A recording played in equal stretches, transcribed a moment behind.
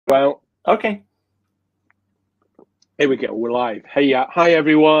Well, okay. Here we go. We're live. Hey, hi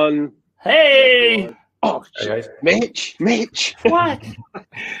everyone. Hey. Everyone. Oh, hey Mitch. What?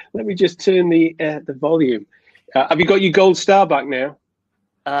 Let me just turn the volume. Have you got your gold star back now?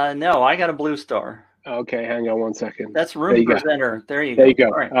 No, I got a blue star. Okay, hang on 1 second. That's room presenter. There you go. There you go.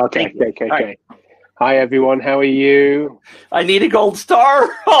 All right. Okay. Right. Hi everyone. How are you? I need a gold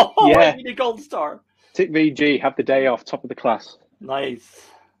star. Oh, yeah. I need a gold star. Tick VG. Have the day off. Top of the class. Nice.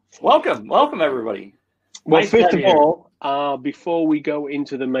 Welcome everybody. Well, nice first of all, before we go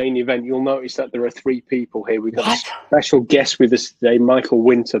into the main event, you'll notice that there are 3 people here. We've got a special guest with us today, Michael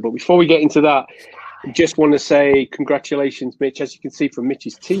Winter. But before we get into that, I just want to say congratulations, Mitch. As you can see from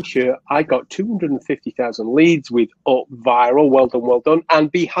Mitch's T-shirt, I got 250,000 leads with UpViral. Well done.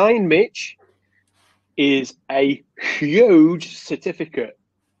 And behind Mitch is a huge certificate.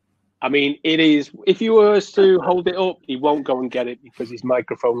 I mean, it is, if you were to hold it up, he won't go and get it because his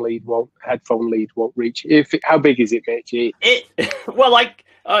headphone lead won't reach. How big is it, Mitch? You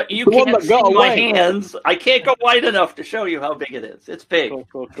can't see my hands. I can't go wide enough to show you how big it is. It's big.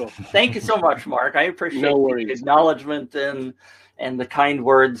 Cool. Thank you so much, Mark. I appreciate the acknowledgement and the kind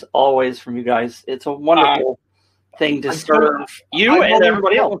words always from you guys. It's a wonderful thing to serve you and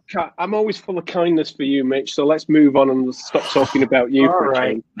everybody else. I'm always full of kindness for you, Mitch. So let's move on and stop talking about you. All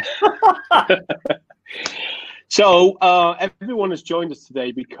right. So everyone has joined us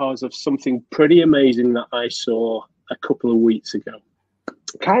today because of something pretty amazing that I saw a couple of weeks ago.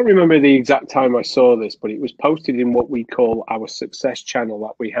 I can't remember the exact time I saw this, but it was posted in what we call our success channel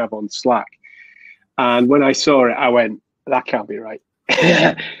that we have on Slack. And when I saw it, I went, that can't be right.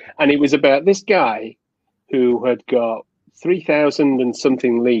 And it was about this guy who had got 3,000 and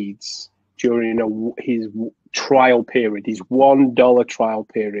something leads during his trial period, his $1 trial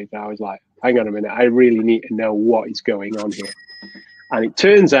period. And I was like, hang on a minute, I really need to know what is going on here. And it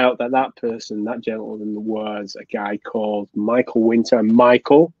turns out that gentleman was a guy called Michael Winter. And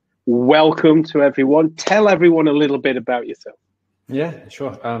Michael, welcome to everyone. Tell everyone a little bit about yourself. Yeah,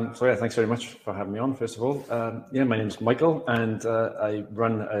 sure. Thanks very much for having me on, first of all. My name is Michael, and I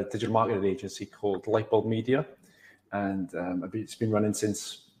run a digital marketing agency called Lightbulb Media. And it's been running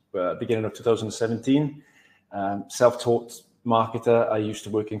since beginning of 2017. Self-taught marketer. I used to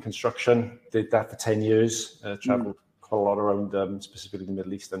work in construction, did that for 10 years, traveled quite a lot around, specifically the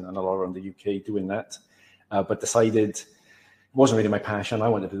Middle East and a lot around the UK doing that. But decided it wasn't really my passion. I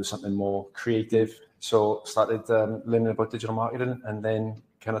wanted to do something more creative. So started learning about digital marketing, and then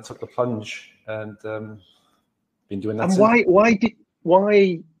kind of took the plunge and been doing that. And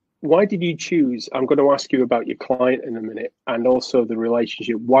why did you choose? I'm going to ask you about your client in a minute, and also the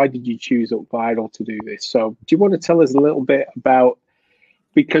relationship. Why did you choose UpViral to do this? So, do you want to tell us a little bit about?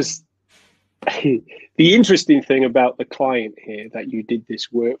 Because the interesting thing about the client here that you did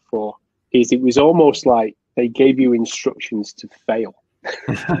this work for is it was almost like they gave you instructions to fail.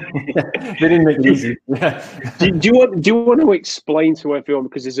 They didn't make it easy. do you want to explain to everyone,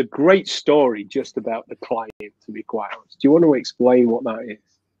 because there's a great story just about the client, to be quite honest. Do you want to explain what that is?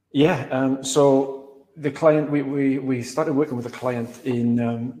 Yeah. So the client, we started working with a client in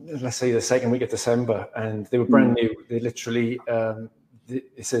let's say the second week of December, and they were brand new. They literally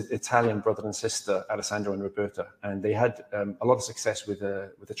it's an Italian brother and sister, Alessandro and Roberta, and they had a lot of success with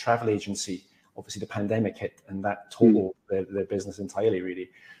a travel agency. Obviously, the pandemic hit, and that totaled their business entirely, really.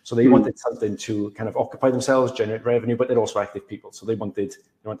 So they wanted something to kind of occupy themselves, generate revenue, but they're also active people. So they wanted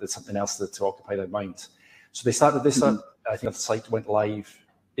something else to occupy their minds. So they started this up. I think the site went live.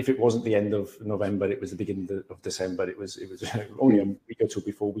 If it wasn't the end of November, it was the beginning of December. It was only a week or two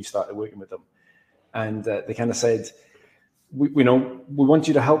before we started working with them, and they kind of said, we want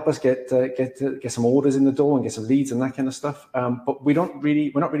you to help us get some orders in the door and get some leads and that kind of stuff. But we're not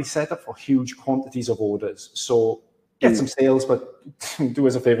really set up for huge quantities of orders. So get some sales, but do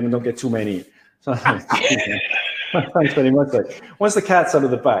us a favor and don't get too many. So, thanks very much. Once the cat's out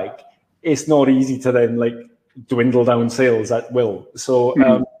of the bag, it's not easy to then dwindle down sales at will. So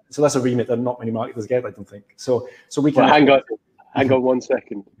so that's a remit that not many marketers get, I don't think. So we can hang on 1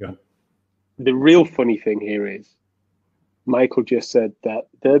 second. The real funny thing here is Michael just said that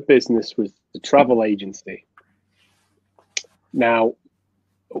their business was the travel agency. Now,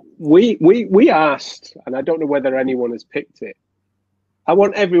 we asked, and I don't know whether anyone has picked it. I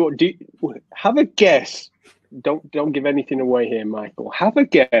want everyone have a guess. Don't give anything away here, Michael. Have a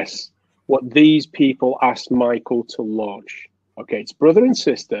guess what these people asked Michael to launch. Okay, it's brother and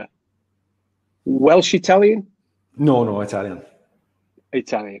sister. Welsh Italian? No, Italian.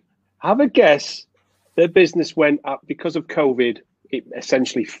 Italian. Have a guess. Their business went up because of COVID. It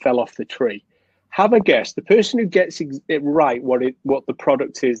essentially fell off the tree. have a guess. The person who gets it right, what the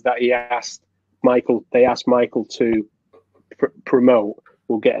product is that they asked Michael to promote,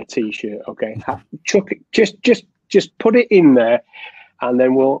 will get a T-shirt. Okay, chuck it. Just put it in there, and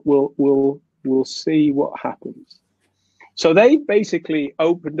then we'll see what happens. So they basically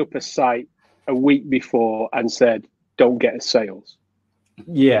opened up a site a week before and said, "Don't get us sales."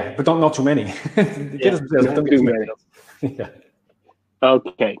 Yeah, but not too many. Get us sales, don't get too many. Yeah.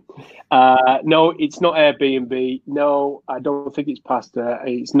 Okay. No, it's not Airbnb. No, I don't think it's pasta.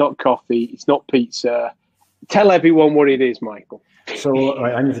 It's not coffee. It's not pizza. Tell everyone what it is, Michael. So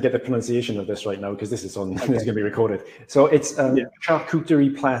I need to get the pronunciation of this right now because this is on. Okay. This is going to be recorded. So it's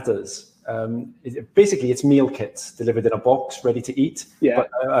charcuterie platters. Basically, it's meal kits delivered in a box, ready to eat. Yeah.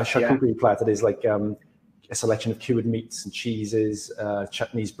 But a charcuterie platter is like a selection of cured meats and cheeses,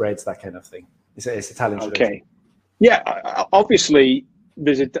 chutneys, breads, that kind of thing. It's Italian. Okay. Yeah, obviously,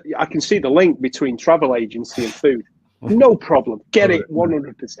 I can see the link between travel agency and food. No problem. Get it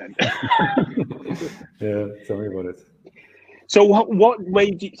 100%. Yeah, tell me about it. So what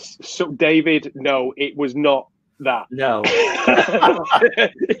made you? So David, no, it was not that. No,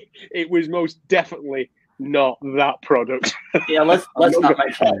 it was most definitely not that product. Yeah, let's not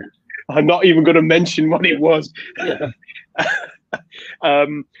mention it. I'm not even going to mention what it was. Yeah.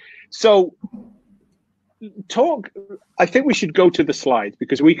 So. I think we should go to the slides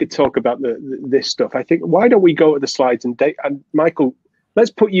because we could talk about this stuff. I think, why don't we go to the slides and Michael, let's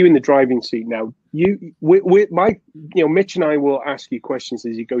put you in the driving seat now. Mitch and I will ask you questions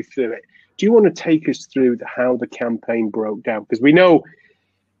as you go through it. Do you want to take us through how the campaign broke down? Because we know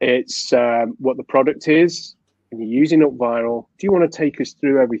it's what the product is and you're using UpViral. Do you want to take us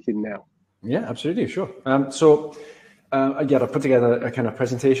through everything now? Yeah, absolutely. Sure. I put together a kind of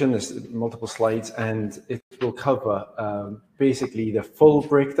presentation. There's multiple slides, and it will cover basically the full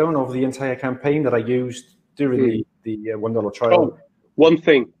breakdown of the entire campaign that I used during the $1 trial. Oh, one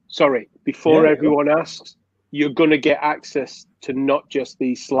thing, sorry, before everyone asks, you're going to get access to not just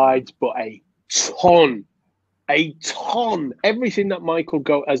these slides, but a ton, everything that Michael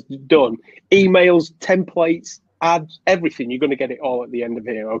has done, emails, templates, ads, everything. You're going to get it all at the end of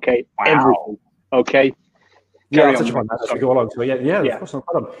here, okay? Wow. Everything, okay? Yeah, such a fun as we go along. So yeah, of course, no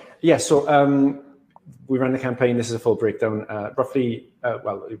problem. Yeah, so we ran the campaign. This is a full breakdown. Roughly,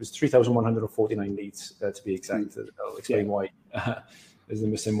 it was 3,149 leads to be exact. I'll explain why there's the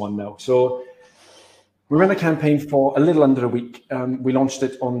missing one now. So we ran the campaign for a little under a week. We launched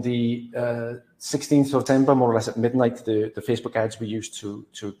it on the 16th of September, more or less at midnight. The Facebook ads we used to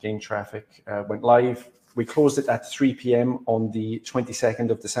gain traffic went live. We closed it at 3 p.m. on the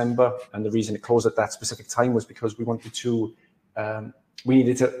 22nd of December. And the reason it closed at that specific time was because we wanted to, we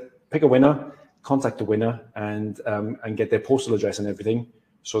needed to pick a winner, contact the winner, and get their postal address and everything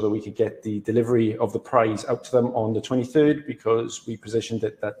so that we could get the delivery of the prize out to them on the 23rd, because we positioned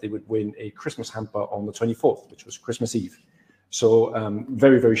it that they would win a Christmas hamper on the 24th, which was Christmas Eve. So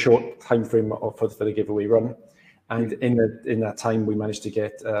very, very short time frame for the giveaway run. And in that time, we managed to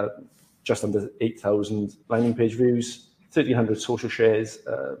get just under 8,000 landing page views, 1,300 social shares,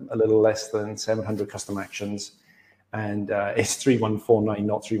 a little less than 700 custom actions, and it's 3,149,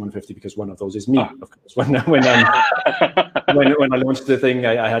 not 3,150, because one of those is me, of course. When I launched the thing,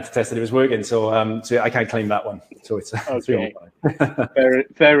 I had to test that it was working, so I can't claim that one. So it's okay.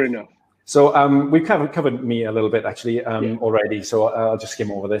 Fair enough. So we've covered me a little bit actually already, so I'll just skim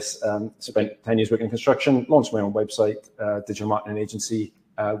over this. Spent 10 years working in construction, launched my own website, digital marketing agency.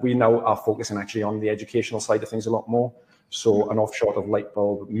 We now are focusing actually on the educational side of things a lot more. So an offshoot of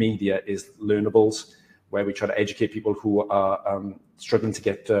Lightbulb Media is Learnables, where we try to educate people who are struggling to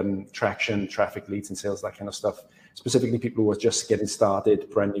get traction, traffic, leads, and sales, that kind of stuff. Specifically, people who are just getting started,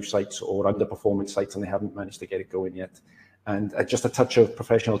 brand new sites or underperforming sites, and they haven't managed to get it going yet. And just a touch of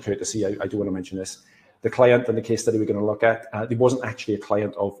professional courtesy, I do want to mention this. The client and the case study we're going to look at, it wasn't actually a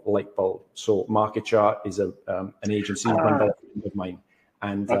client of Lightbulb. So MarketChart is an agency run by a friend of mine.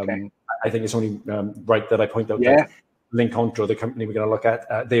 And I think it's only right that I point out that Linkontro, the company we're going to look at,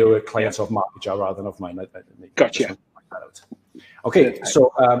 they were clients of MarketChart rather than of mine. Gotcha. Okay,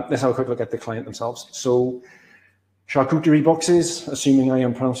 so let's have a quick look at the client themselves. So charcuterie boxes, assuming I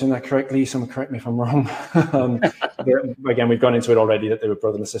am pronouncing that correctly, someone correct me if I'm wrong. Again, we've gone into it already that they were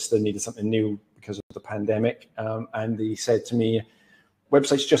brother and sister, needed something new because of the pandemic. And they said to me,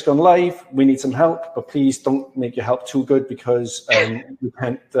 website's just gone live, we need some help, but please don't make your help too good because we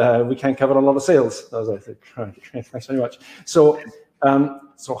can't cover a lot of sales. I was like, thanks very much. So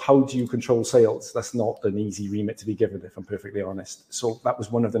how do you control sales? That's not an easy remit to be given, if I'm perfectly honest. So that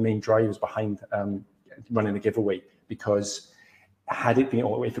was one of the main drivers behind running the giveaway, because had it been,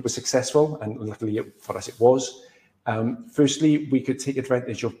 or if it was successful, and luckily for us it was, firstly, we could take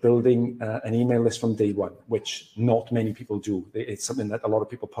advantage of building an email list from day one, which not many people do. It's something that a lot of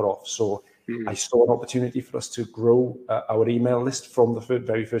people put off. So I saw an opportunity for us to grow our email list from the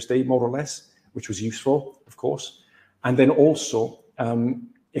very first day, more or less, which was useful, of course. And then also,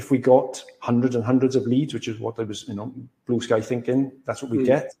 if we got hundreds and hundreds of leads, which is what I was, blue sky thinking, that's what we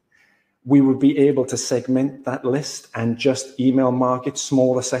get, we would be able to segment that list and just email market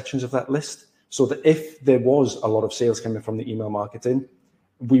smaller sections of that list, so that if there was a lot of sales coming from the email marketing,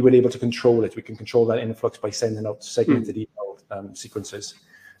 we were able to control it. We can control that influx by sending out segmented email sequences.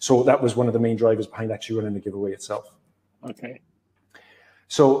 So that was one of the main drivers behind actually running the giveaway itself. Okay.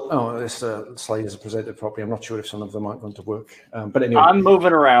 So, this slide is presented properly. I'm not sure if some of them aren't going to work. But anyway. I'm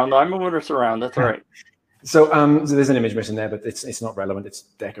moving around. I'm moving us around. That's all right. So there's an image missing there, but it's not relevant. It's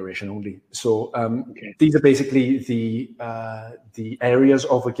decoration only. So these are basically the areas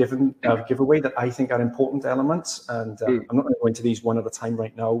of a given giveaway that I think are important elements. And I'm not going to go into these one at a time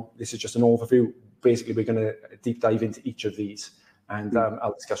right now. This is just an overview. Basically, we're going to deep dive into each of these, and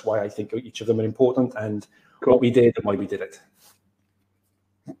I'll discuss why I think each of them are important and what we did and why we did it.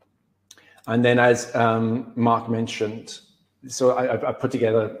 And then, as Mark mentioned, so I put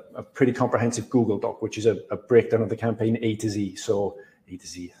together a pretty comprehensive Google Doc, which is a breakdown of the campaign A to Z. So A to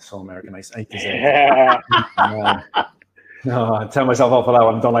Z, so Americanized, A to Z. No, I tell myself off for that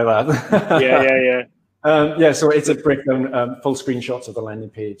one. Don't like that. Yeah. So it's a breakdown, full screenshots of the landing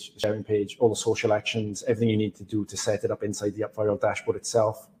page, the sharing page, all the social actions, everything you need to do to set it up inside the UpViral dashboard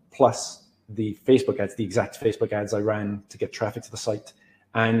itself, plus the Facebook ads, the exact Facebook ads I ran to get traffic to the site,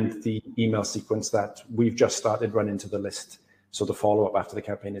 and the email sequence that we've just started running to the list. So the follow-up after the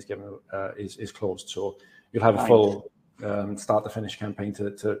campaign is given is closed. So you'll have a full start to finish campaign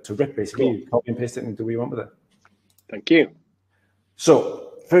to rip, basically. Copy and paste it and do what you want with it. Thank you.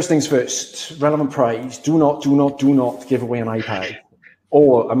 So first things first, relevant prize. Do not give away an iPad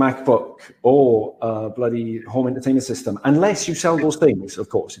or a MacBook or a bloody home entertainment system, unless you sell those things, of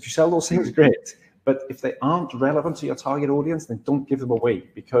course. If you sell those things, great. But if they aren't relevant to your target audience, then don't give them away,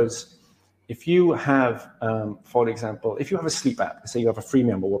 because if you have, for example, if you have a sleep app, say you have a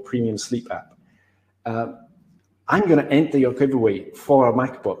freemium or a premium sleep app, I'm going to enter your giveaway for a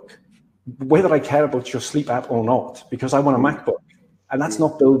MacBook, whether I care about your sleep app or not, because I want a MacBook. And that's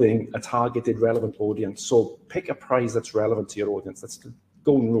not building a targeted, relevant audience. So pick a prize that's relevant to your audience. That's the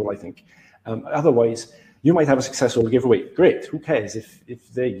golden rule, I think. Otherwise, you might have a successful giveaway. Great. Who cares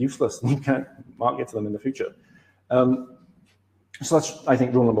if they're useless and you can't market to them in the future? So that's, I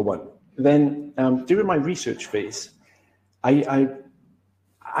think, rule number one. Then during my research phase, I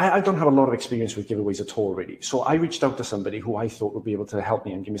don't have a lot of experience with giveaways at all, really. So I reached out to somebody who I thought would be able to help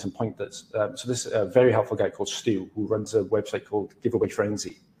me and give me some pointers. So this very helpful guy called Stu, who runs a website called Giveaway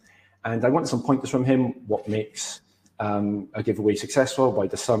Frenzy. And I wanted some pointers from him, what makes a giveaway successful, why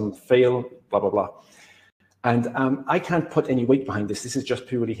does some fail, blah, blah, blah. And I can't put any weight behind this. This is just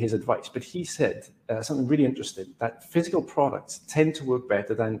purely his advice. But he said something really interesting, that physical products tend to work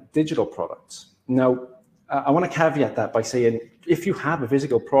better than digital products. Now, I want to caveat that by saying, if you have a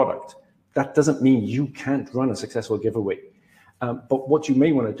physical product, that doesn't mean you can't run a successful giveaway. But what you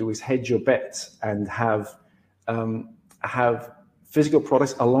may want to do is hedge your bets and have physical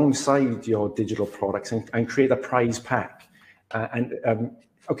products alongside your digital products and create a prize pack.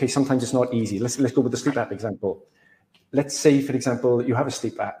 Okay, sometimes it's not easy. Let's go with the sleep app example. Let's say, for example, you have a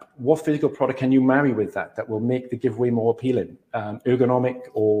sleep app. What physical product can you marry with that will make the giveaway more appealing? Ergonomic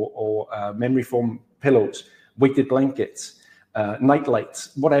or memory foam pillows, weighted blankets, night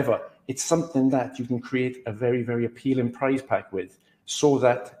lights, whatever. It's something that you can create a very, very appealing prize pack with, so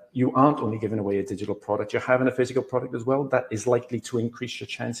that you aren't only giving away a digital product, you're having a physical product as well. That is likely to increase your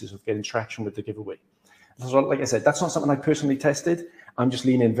chances of getting traction with the giveaway. So, like I said, that's not something I personally tested. I'm just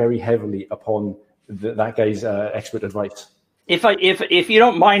leaning very heavily upon that guy's expert advice. If you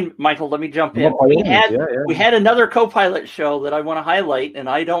don't mind, Michael, let me jump in. We had another co-pilot show that I want to highlight, and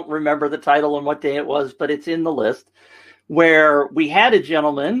I don't remember the title and what day it was, but it's in the list, where we had a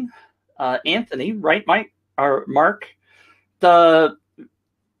gentleman, Anthony, right, Mike or Mark,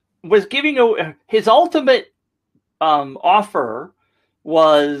 was giving his ultimate offer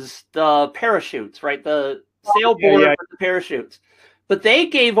was the parachutes, right? The sailboard with the parachutes. But they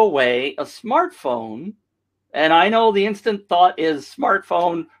gave away a smartphone, and I know the instant thought is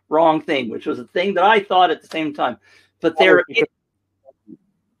smartphone, wrong thing, which was a thing that I thought at the same time. But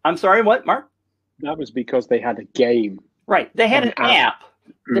I'm sorry, what, Mark? That was because they had a game. Right. They had an app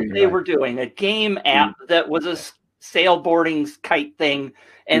that they were doing, a game app that was a sailboarding kite thing.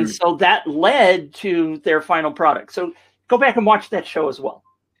 And so that led to their final product. So go back and watch that show as well.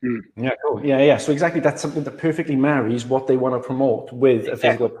 Yeah, cool. Yeah. So exactly, that's something that perfectly marries what they want to promote with a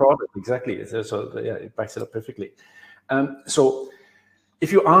physical product. Exactly. So yeah, it backs it up perfectly. So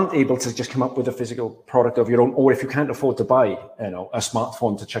if you aren't able to just come up with a physical product of your own, or if you can't afford to buy, a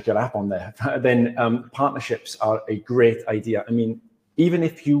smartphone to check your app on there, then partnerships are a great idea. I mean, even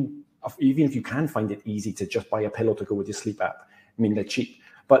if you can find it easy to just buy a pillow to go with your sleep app, I mean, they're cheap,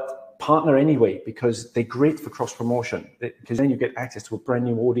 but partner anyway, because they're great for cross promotion, because then you get access to a brand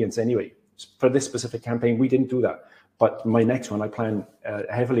new audience anyway. For this specific campaign, we didn't do that, but my next one, I plan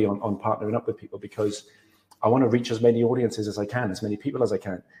heavily on partnering up with people, because I want to reach as many audiences as I can, as many people as I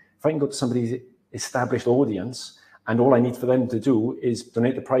can. If I can go to somebody's established audience and all I need for them to do is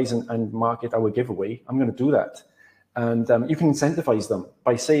donate the prize and market our giveaway, I'm going to do that. And you can incentivize them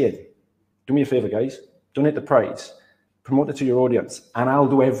by saying, do me a favor, guys, donate the prize, promote it to your audience, and I'll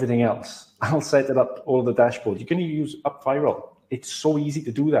do everything else. I'll set it up, all the dashboard. You can use UpViral. It's so easy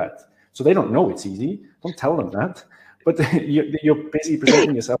to do that. So they don't know it's easy. Don't tell them that. But you're basically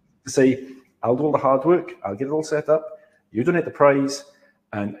presenting yourself to say, I'll do all the hard work. I'll get it all set up. You donate the prize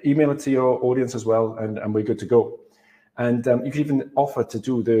and email it to your audience as well, and we're good to go. And you can even offer to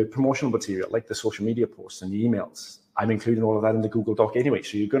do the promotional material, like the social media posts and the emails. I'm including all of that in the Google Doc anyway,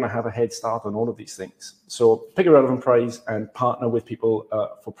 so you're going to have a head start on all of these things. So pick a relevant prize and partner with people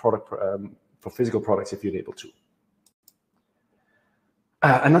for physical products if you're able to.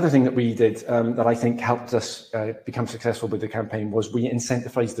 Another thing that we did that I think helped us become successful with the campaign was we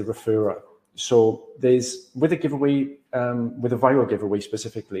incentivized the referrer. So there's, with a giveaway, with a viral giveaway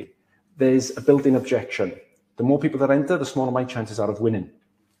specifically, there's a built-in objection. The more people that enter, the smaller my chances are of winning.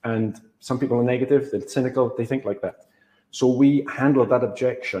 And some people are negative, they're cynical, they think like that. So we handled that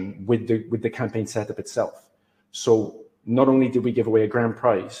objection with the campaign setup itself. So not only did we give away a grand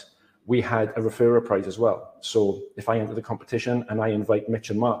prize, we had a referrer prize as well. So if I enter the competition and I invite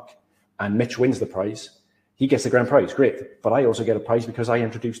Mitch and Mark, and Mitch wins the prize, he gets the grand prize, great. But I also get a prize because I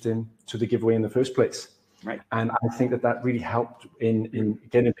introduced him to the giveaway in the first place. Right. And I think that really helped in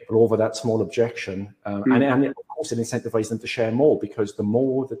getting people over that small objection. And of course, it incentivized them to share more, because the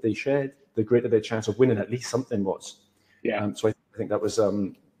more that they shared, the greater their chance of winning. At least something was. Yeah. So I think that was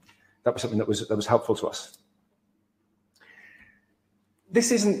something that was helpful to us.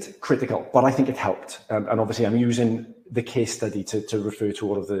 This isn't critical, but I think it helped. And obviously, I'm using the case study to refer to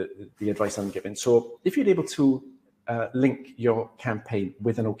all of the advice I'm giving. So if you're able to link your campaign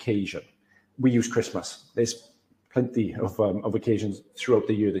with an occasion, we use Christmas. There's plenty of occasions throughout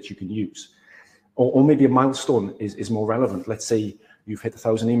the year that you can use. Or maybe a milestone is more relevant. Let's say you've hit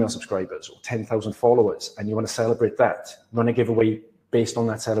 1,000 email subscribers or 10,000 followers, and you want to celebrate that. Run a giveaway based on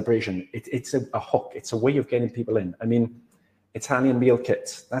that celebration. It's a hook. It's a way of getting people in. I mean, Italian meal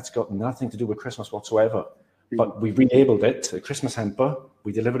kits, that's got nothing to do with Christmas whatsoever. But we relabeled it a Christmas hamper.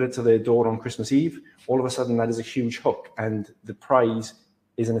 We delivered it to their door on Christmas Eve. All of a sudden, that is a huge hook. And the prize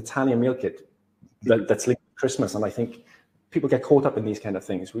is an Italian meal kit that's linked to Christmas. And I think people get caught up in these kind of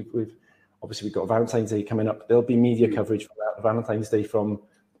things. We've got Valentine's Day coming up. There'll be media coverage for that, Valentine's Day from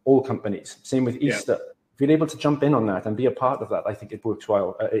all companies. Same with Easter. If you're able to jump in on that and be a part of that, I think it works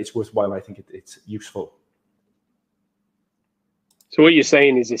well. It's worthwhile. I think it's useful. So what you're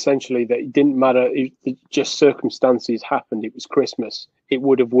saying is essentially that it didn't matter if just circumstances happened. It was Christmas. It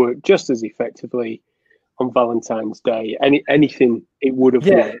would have worked just as effectively on Valentine's Day. Anything, it would have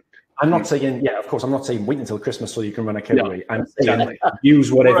worked. I'm not saying, of course, I'm not saying wait until Christmas so you can run a giveaway. No, I'm saying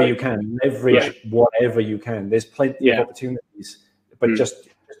use whatever you can, leverage whatever you can. There's plenty of opportunities, but just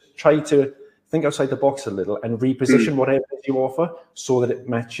try to think outside the box a little and reposition whatever you offer so that it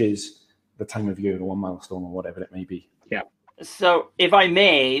matches the time of year or a milestone or whatever it may be. Yeah. So if I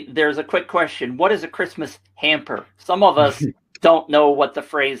may, there's a quick question. What is a Christmas hamper? Some of us don't know what the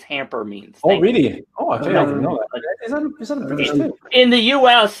phrase hamper means. Really? Oh, I didn't know that. Is that a British thing? In the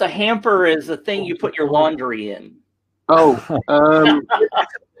U.S., a hamper is a thing you put your laundry in. Oh,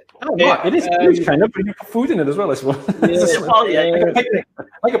 it is kind of, but you put food in it as well, I suppose.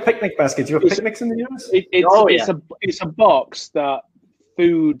 Like a picnic basket. Do you have picnics in the U.S.? It's a box that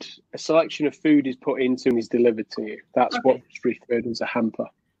a selection of food is put into and is delivered to you. That's what's referred as a hamper.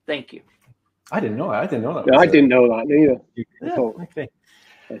 Thank you. I didn't know that. No, I didn't know that neither.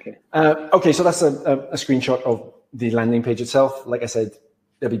 Okay, so that's a screenshot of the landing page itself. Like I said,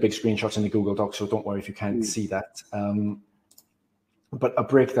 there'll be big screenshots in the Google Docs, so don't worry if you can't see that. But a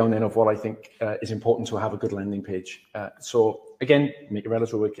breakdown then of what I think is important to have a good landing page. So again, make it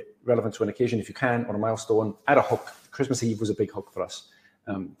relevant to an occasion if you can, or a milestone. Add a hook. Christmas Eve was a big hook for us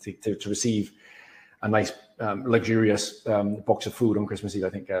to receive a nice luxurious box of food on Christmas Eve, I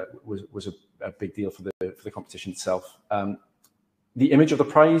think was a big deal for the competition itself. The image of the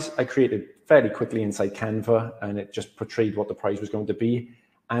prize I created fairly quickly inside Canva, and it just portrayed what the prize was going to be.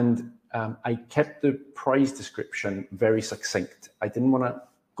 And I kept the prize description very succinct. I didn't want to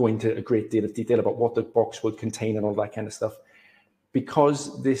go into a great deal of detail about what the box would contain and all that kind of stuff.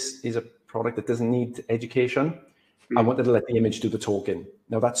 Because this is a product that doesn't need education, I wanted to let the image do the talking.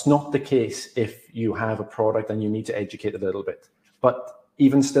 Now, that's not the case if you have a product and you need to educate a little bit. But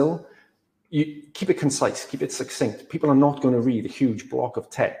even still, you keep it concise, keep it succinct. People are not going to read a huge block of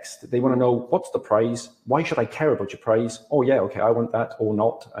text. They want to know, what's the prize? Why should I care about your prize? Oh, yeah, okay, I want that or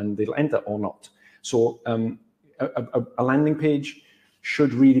not, and they'll enter or not. So a landing page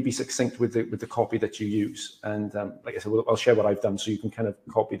should really be succinct with the copy that you use. And like I said, I'll share what I've done so you can kind of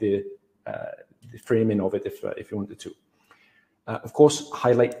copy the framing of it if you wanted to. Of course,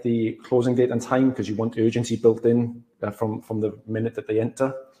 highlight the closing date and time because you want urgency built in from the minute that they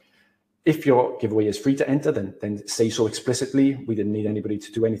enter. If your giveaway is free to enter, then say so explicitly. We didn't need anybody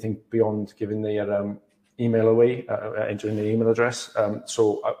to do anything beyond giving their email away, entering their email address.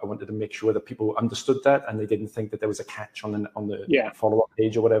 So I wanted to make sure that people understood that and they didn't think that there was a catch on the follow-up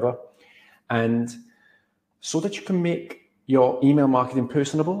page or whatever. And so that you can make your email marketing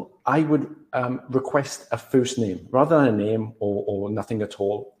personable, I would request a first name rather than a name or nothing at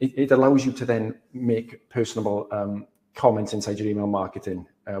all. It allows you to then make personable comments inside your email marketing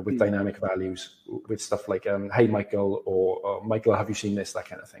with dynamic values, with stuff like, hey, Michael, or Michael, have you seen this, that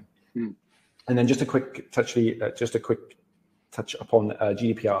kind of thing. And then just a quick touch upon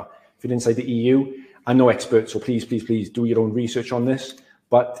GDPR. If you're inside the EU, I'm no expert, so please do your own research on this.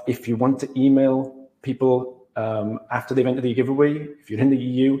 But if you want to email people after they've entered the giveaway, if you're in the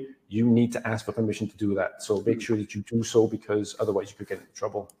EU, you need to ask for permission to do that. So make sure that you do so, because otherwise you could get into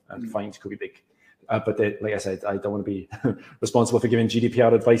trouble and fines could be big. But like I said, I don't want to be responsible for giving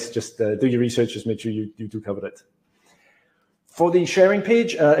GDPR advice. Just do your research, just make sure you do cover it. For the sharing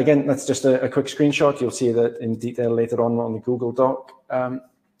page, again, that's just a quick screenshot. You'll see that in detail later on the Google Doc.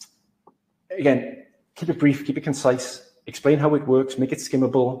 Again, keep it brief, keep it concise, explain how it works, make it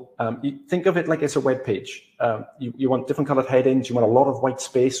skimmable. You think of it like it's a web page. You want different colored headings, you want a lot of white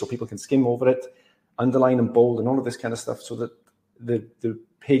space so people can skim over it, underline and bold and all of this kind of stuff so that the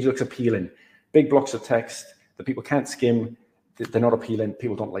page looks appealing. Big blocks of text that people can't skim, they're not appealing,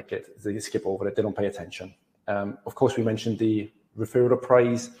 people don't like it, they skip over it, they don't pay attention. Of course, we mentioned the Referral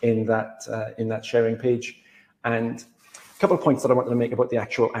Prize in that sharing page, and a couple of points that I wanted to make about the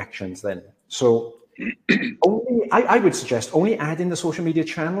actual actions then. So I would suggest only add in the social media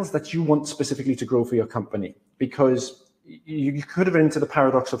channels that you want specifically to grow for your company, because you could have run into the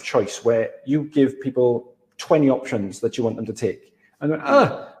paradox of choice where you give people 20 options that you want them to take. And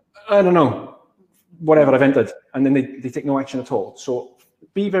I don't know, whatever I've entered. And then they take no action at all. So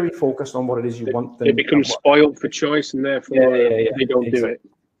be very focused on what it is you want them. They become spoiled for choice, and therefore they don't do it.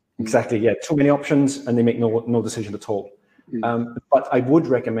 Exactly, yeah. Too many options, and they make no decision at all. But I would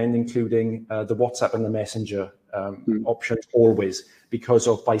recommend including the WhatsApp and the Messenger options always, because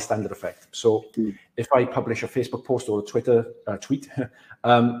of bystander effect. So if I publish a Facebook post or a Twitter tweet,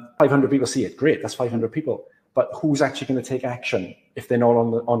 500 people see it. Great, that's 500 people. But who's actually going to take action? If they're not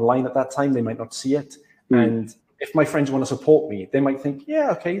online at that time, they might not see it. And if my friends want to support me, they might think,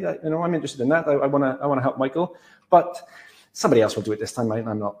 yeah, okay, I'm interested in that. I want to help Michael, but somebody else will do it this time.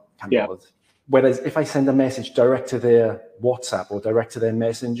 I'm not bothered. Whereas if I send a message direct to their WhatsApp or direct to their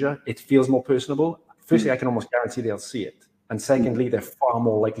Messenger, it feels more personable. Firstly, I can almost guarantee they'll see it. And secondly, they're far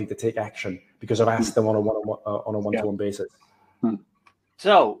more likely to take action because I've asked them on a one-to-one basis.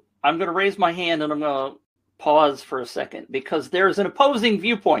 So I'm going to raise my hand and I'm going to pause for a second, because there's an opposing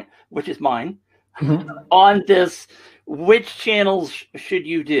viewpoint, which is mine, on this. Which channels should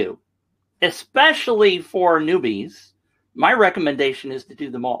you do? Especially for newbies, my recommendation is to do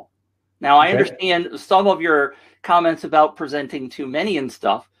them all. Now, I understand some of your comments about presenting too many and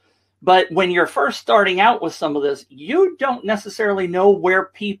stuff, but when you're first starting out with some of this, you don't necessarily know where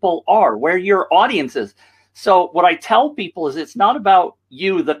people are, where your audience is. So what I tell people is it's not about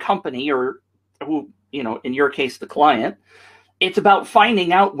you, the company, or who, in your case, the client. It's about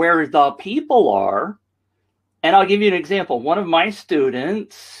finding out where the people are. And I'll give you an example. One of my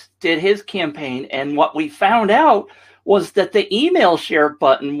students did his campaign, and what we found out was that the email share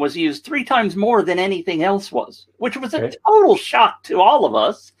button was used 3 times more than anything else was, which was a total shock to all of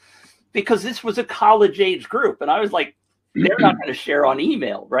us, because this was a college age group. And I was like, they're not going to share on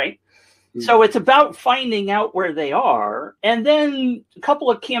email, right? So it's about finding out where they are. And then a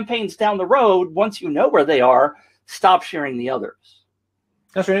couple of campaigns down the road, once you know where they are, stop sharing the others.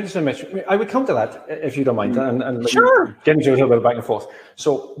 That's really interesting, Mitch. I would come to that if you don't mind, and sure, get into a little bit of back and forth.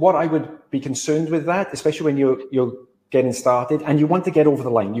 So, what I would be concerned with that, especially when you're getting started and you want to get over the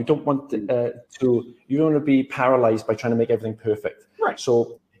line, you don't want you don't want to be paralyzed by trying to make everything perfect. Right.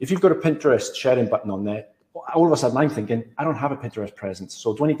 So, if you've got a Pinterest sharing button on there, all of a sudden I'm thinking, I don't have a Pinterest presence.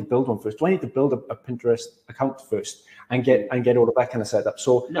 So, do I need to build one first? Do I need to build a Pinterest account first and get all of that kind of setup?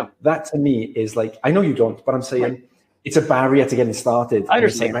 So, no, that to me is like, I know you don't, but I'm saying. Right. It's a barrier to getting started. I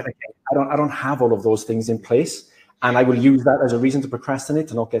understand. Like, I don't have all of those things in place, and I will use that as a reason to procrastinate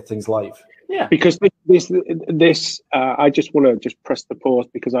to not get things live. Yeah, because this I just want to just press the pause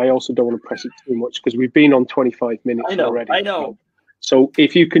because I also don't want to press it too much because we've been on 25 minutes already. I know. So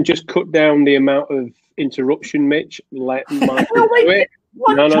if you can just cut down the amount of interruption, Mitch, let Michael do it.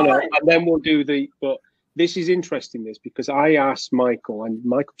 No, and then we'll do the. But this is interesting, because I asked Michael, and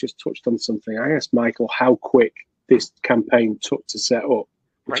Michael just touched on something. I asked Michael how quick this campaign took to set up,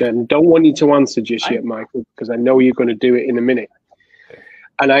 which I don't want you to answer just yet, Michael, because I know you're going to do it in a minute.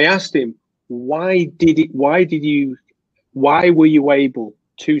 And I asked him, why were you able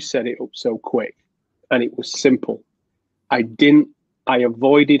to set it up so quick? And it was simple. I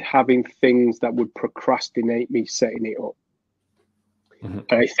avoided having things that would procrastinate me setting it up. Mm-hmm.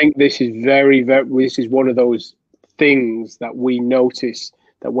 And I think this is this is one of those things that we notice,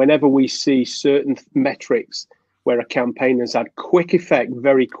 that whenever we see certain metrics where a campaign has had quick effect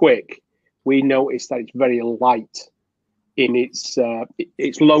very quick, we notice that it's very light in its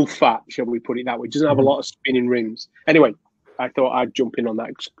low fat, shall we put it that way. It doesn't have a lot of spinning rims. Anyway, I thought I'd jump in on that.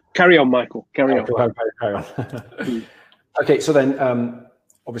 Carry on, Michael. Carry on. Okay, so then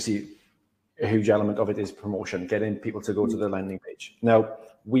obviously a huge element of it is promotion, getting people to go to the landing page. Now,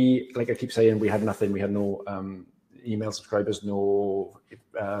 like I keep saying, we had nothing. We had no email subscribers, no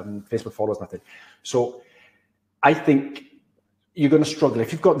Facebook followers, nothing. So I think you're going to struggle.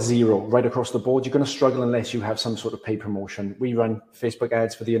 If you've got zero right across the board, you're going to struggle unless you have some sort of paid promotion. We run Facebook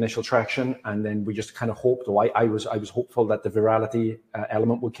ads for the initial traction, and then we just kind of hoped, I was hopeful that the virality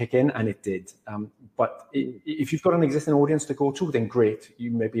element would kick in, and it did. But if you've got an existing audience to go to, then great.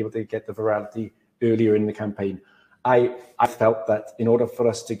 You may be able to get the virality earlier in the campaign. I felt that in order for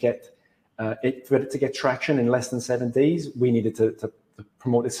us to get to get traction in less than 7 days, we needed to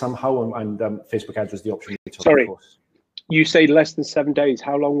promote it somehow, and Facebook ads was the option. Sorry, you say less than 7 days.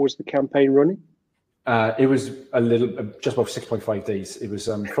 How long was the campaign running? It was just about 6.5 days. It was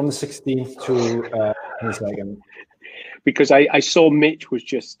from the 16th to the 22nd. Because I saw Mitch was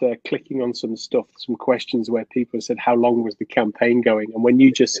just clicking on some questions where people said, how long was the campaign going? And when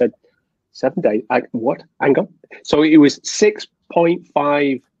you just said 7 days, what? Hang on. So it was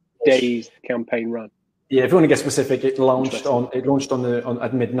 6.5 days the campaign ran. Yeah, if you want to get specific, it launched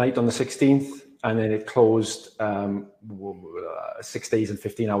at midnight on the 16th, and then it closed 6 days and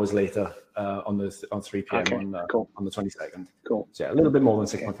 15 hours later on 3 p.m. on the 22nd. Cool. So yeah, a little bit more than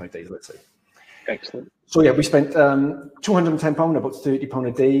 6.5 days, let's say. Excellent. So yeah, we spent £210, about £30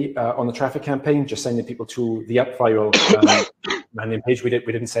 a day on the traffic campaign, just sending people to the UpViral landing page. We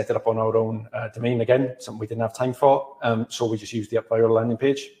didn't set it up on our own domain, again, something we didn't have time for. So we just used the UpViral landing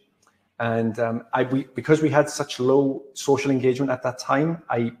page. And because we had such low social engagement at that time,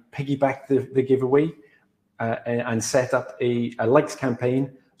 I piggybacked the giveaway and set up a likes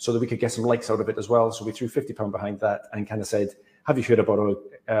campaign so that we could get some likes out of it as well. So we threw £50 behind that and kind of said, have you heard about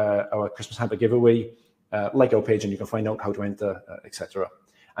our Christmas hamper giveaway? Like our page and you can find out how to enter, etc.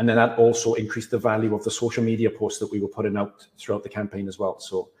 And then that also increased the value of the social media posts that we were putting out throughout the campaign as well.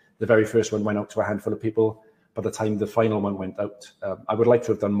 So the very first one went out to a handful of people. By the time the final one went out, I would like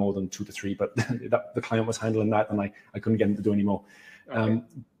to have done more than 2 to 3, but the client was handling that, and I couldn't get him to do any more. Okay.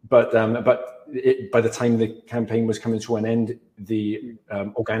 But by the time the campaign was coming to an end, the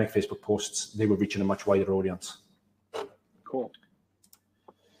organic Facebook posts, they were reaching a much wider audience. Cool.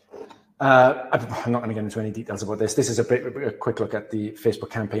 I'm not going to get into any details about this. This is a quick look at the Facebook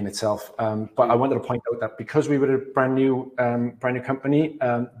campaign itself. But I wanted to point out that because we were a brand new company,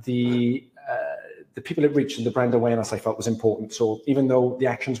 the people it reached and the brand awareness I felt was important. So even though the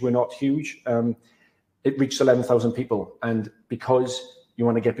actions were not huge, it reached 11,000 people. And because you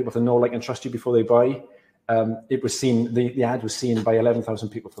want to get people to know, like, and trust you before they buy, it was seen, the ad was seen by 11,000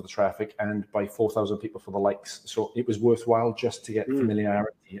 people for the traffic and by 4,000 people for the likes. So it was worthwhile just to get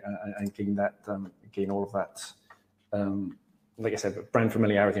familiarity and gain all of that, like I said, brand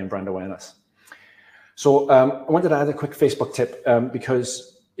familiarity and brand awareness. So I wanted to add a quick Facebook tip because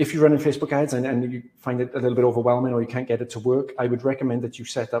if you're running Facebook ads and you find it a little bit overwhelming or you can't get it to work, I would recommend that you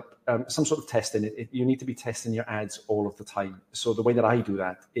set up some sort of testing. You need to be testing your ads all of the time. So the way that I do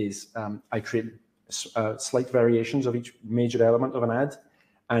that is I create slight variations of each major element of an ad,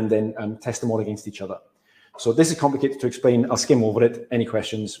 and then test them all against each other. So this is complicated to explain. I'll skim over it. Any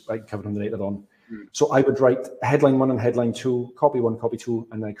questions, I can cover them later on. So I would write headline 1 and headline 2, copy 1, copy 2,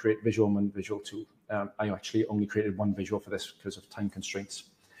 and then I create visual 1, visual 2. I actually only created 1 visual for this because of time constraints.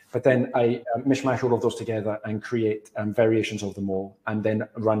 But then I mishmash all of those together and create variations of them all, and then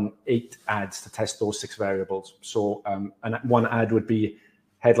run 8 ads to test those 6 variables. So and one ad would be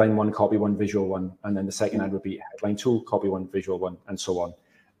headline 1, copy 1, visual 1, and then the second ad would be headline 2, copy 1, visual 1, and so on.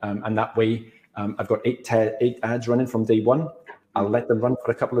 And that way, I've got 8 ads running from day 1. I'll let them run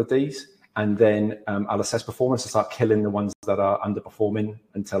for a couple of days, and then I'll assess performance and start killing the ones that are underperforming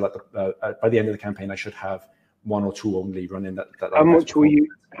until by the end of the campaign, I should have 1 or 2 only running that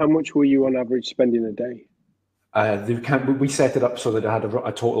How much were you on average spending a day? We set it up so that I had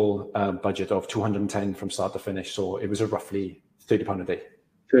a total budget of 210 from start to finish. So it was a roughly £30 a day.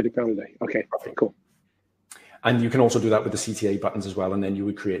 £30 a day. Okay, roughly. Cool. And you can also do that with the CTA buttons as well. And then you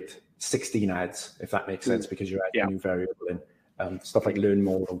would create 16 ads, if that makes sense, because you're adding a new variable in. Stuff like learn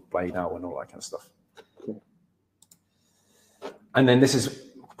more or buy now and all that kind of stuff. Cool. And then this is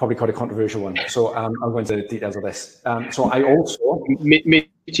probably quite a controversial one. So I'll go into the details of this. So I also...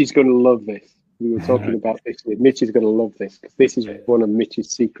 Mitch is going to love this. We were talking about this. Mitch is going to love this because this is one of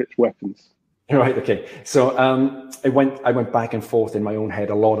Mitch's secret weapons. Right, okay. So I went back and forth in my own head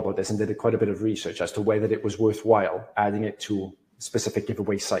a lot about this and did quite a bit of research as to whether it was worthwhile adding it to specific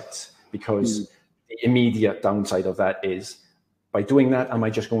giveaway sites, because the immediate downside of that is, by doing that, am I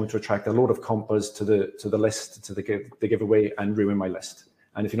just going to attract a load of compers to the list, to the giveaway, and ruin my list?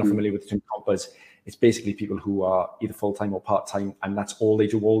 And if you're not familiar with the term compers, it's basically people who are either full-time or part-time, and that's all they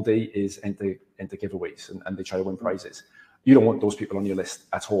do all day is enter giveaways and they try to win prizes. You don't want those people on your list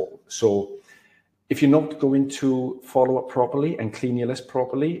at all. So if you're not going to follow up properly and clean your list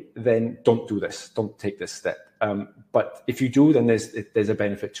properly, then don't do this. Don't take this step. But if you do, then there's a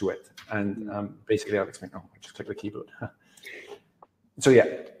benefit to it. And basically, I'll explain. Oh, I just click the keyboard. So yeah.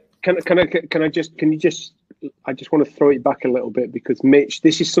 I just want to throw it back a little bit, because Mitch,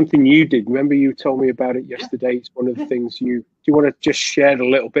 this is something you did. Remember, you told me about it yesterday. It's one of the things do you want to just share a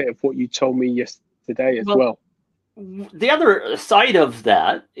little bit of what you told me yesterday as well? The other side of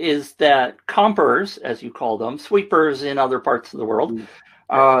that is that compers, as you call them, sweepers in other parts of the world,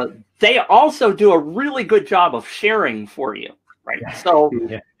 they also do a really good job of sharing for you, right? So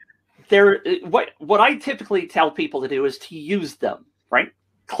what I typically tell people to do is to use them, right?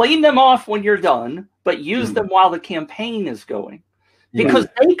 Clean them off when you're done, but use them while the campaign is going, because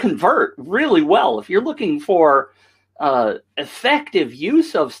they convert really well. If you're looking for effective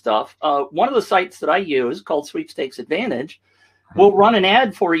use of stuff, one of the sites that I use, called Sweepstakes Advantage, will run an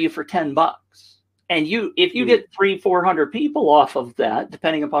ad for you for $10. And if you get 300-400 people off of that,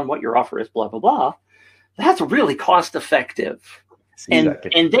 depending upon what your offer is, blah, blah, blah, that's really cost effective.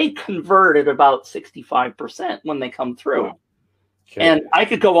 Exactly. And they convert at about 65% when they come through. Okay. And I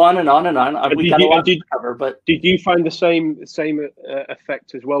could go on and on and on. We got a lot to cover, but did you find the same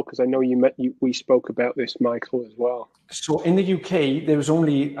effect as well? Because I know we spoke about this, Michael, as well. So in the UK, there was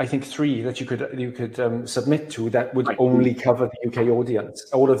only, I think, 3 that you could submit to that would only cover the UK audience.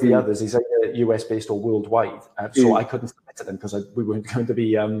 All of the others is either US based or worldwide. So I couldn't submit to them because we weren't going to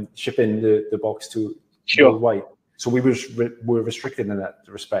be shipping the box to worldwide. So we were restricted in that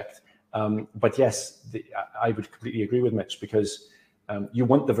respect. But yes, I would completely agree with Mitch, because you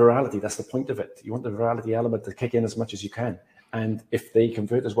want the virality. That's the point of it. You want the virality element to kick in as much as you can. And if they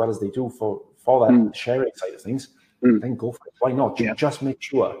convert as well as they do for that sharing side of things, then go for it. Why not? Just make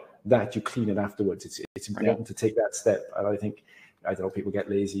sure that you clean it afterwards. It's important to take that step. And I think, I don't know, people get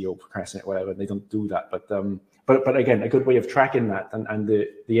lazy or procrastinate or whatever, and they don't do that. But again, a good way of tracking that and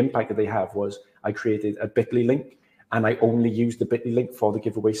the impact that they have was, I created a bit.ly link, and I only used the bit.ly link for the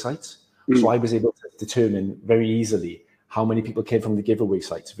giveaway sites. So I was able to determine very easily how many people came from the giveaway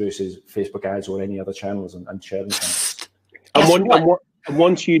sites versus Facebook ads or any other channels and sharing channels. And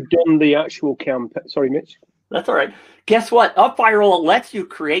once you've done the actual campaign, sorry, Mitch. That's all right. Guess what? UpViral lets you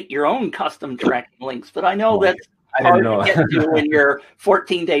create your own custom tracking links, but I know that's hard to get to in your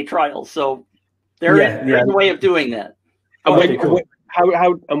 14-day trial. So there is a way of doing that.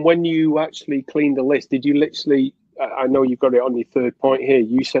 And when you actually cleaned the list, did you literally? I know you've got it on your third point here.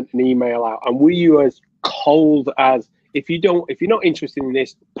 You sent an email out, and were you as cold as, if you're not interested in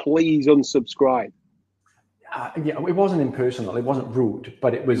this, please unsubscribe? It wasn't impersonal. It wasn't rude,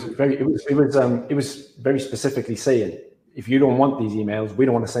 but it was very specifically saying, if you don't want these emails, we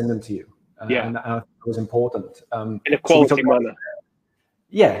don't want to send them to you. And it was important. In a quality manner.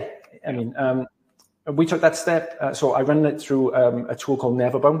 Yeah, I mean, we took that step. So I ran it through a tool called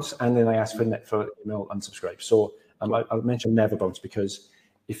Neverbounce, and then I asked for email unsubscribe. So I'll mention Neverbounce because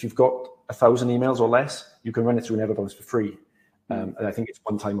if you've got 1,000 emails or less, you can run it through Neverbounce for free. And I think it's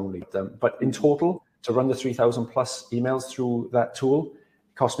one time only. But in total, to run the 3,000 plus emails through that tool,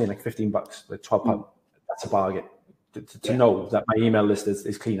 it cost me like $15, like £12. That's a bargain to know that my email list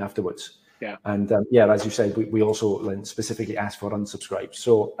is clean afterwards. Yeah. And as you said, we also specifically asked for unsubscribe.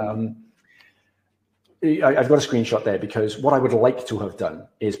 So I've got a screenshot there, because what I would like to have done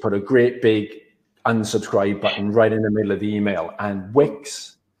is put a great big unsubscribe button right in the middle of the email. And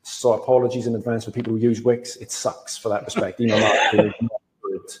Wix, so apologies in advance for people who use Wix, it sucks for that respect. Email marketing is not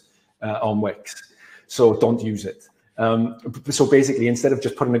good on Wix, so don't use it. So basically, instead of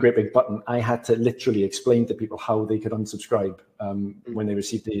just putting a great big button, I had to literally explain to people how they could unsubscribe when they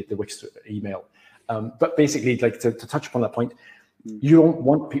received the Wix email. But basically, like to touch upon that point, you don't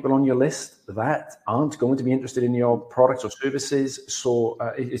want people on your list that aren't going to be interested in your products or services. So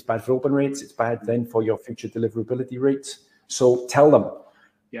it's bad for open rates. It's bad then for your future deliverability rates. So tell them,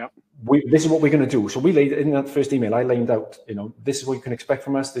 this is what we're going to do. So we laid in that first email, I laid out, this is what you can expect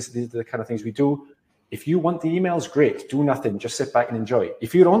from us. These are the kind of things we do. If you want the emails, great. Do nothing. Just sit back and enjoy.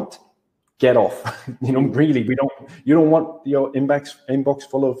 If you don't, get off. Really, you don't want your inbox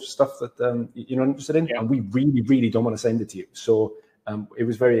full of stuff that you're not interested in, and we really, really don't want to send it to you. So it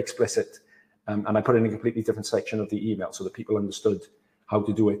was very explicit, and I put it in a completely different section of the email so that people understood how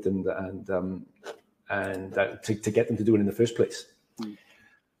to do it and to get them to do it in the first place.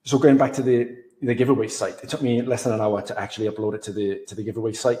 So going back to the giveaway site, it took me less than an hour to actually upload it to the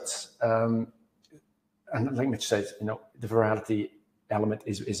giveaway sites. And like Mitch said, the virality element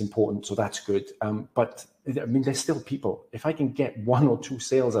is important, so that's good. But I mean, there's still people. If I can get 1 or 2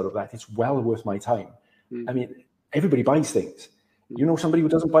 sales out of that, it's well worth my time. I mean, everybody buys things. Somebody who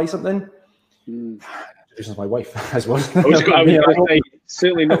doesn't buy something? This is my wife as well. I was going to say,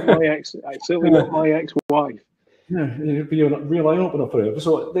 certainly not my ex-wife. Yeah, it'd be a real eye opener for her.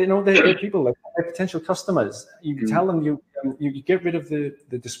 So they're people, like they're potential customers. You tell them you get rid of the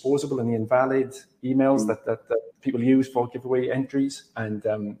disposable and the invalid emails that people use for giveaway entries, and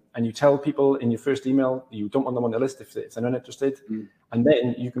you tell people in your first email you don't want them on the list if they're not interested, and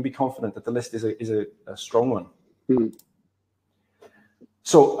then you can be confident that the list is a strong one.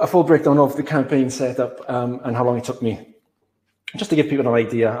 So a full breakdown of the campaign setup and how long it took me. Just to give people an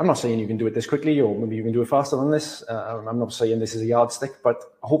idea, I'm not saying you can do it this quickly, or maybe you can do it faster than this. I'm not saying this is a yardstick, but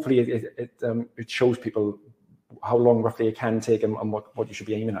hopefully it shows people how long roughly it can take and what you should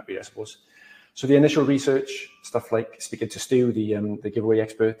be aiming at, I suppose. So the initial research, stuff like speaking to Stu, the giveaway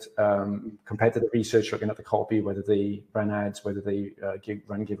expert, competitive research, looking at the copy, whether they ran ads, whether they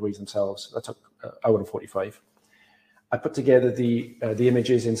ran giveaways themselves. That took an hour and 45. I put together the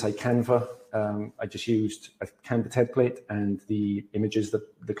images inside Canva. I just used a Canva template and the images that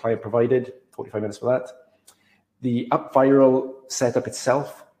the client provided, 45 minutes for that. The UpViral setup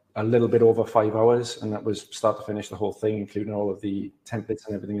itself, a little bit over 5 hours, and that was start to finish the whole thing, including all of the templates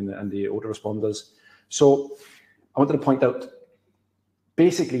and everything and the autoresponders. So I wanted to point out,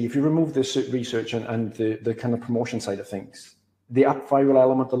 basically, if you remove the research and the kind of promotion side of things, the UpViral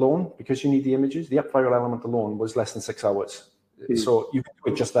element alone, because you need the images, the UpViral element alone was less than 6 hours. So you can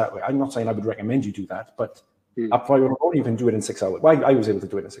do it just that way. I'm not saying I would recommend you do that, but UpViral alone, you can do it in 6 hours. Well, I was able to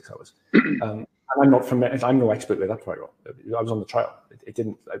do it in 6 hours. And I'm no expert with UpViral. I was on the trial.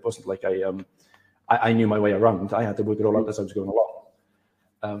 It wasn't like I knew my way around. I had to work it all out as I was going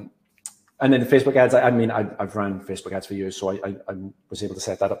along. And then the Facebook ads, I've ran Facebook ads for years, so I was able to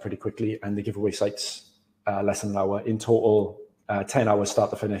set that up pretty quickly. And the giveaway sites, less than an hour. In total, 10 hours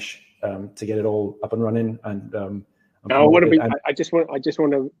start to finish to get it all up and running. And I just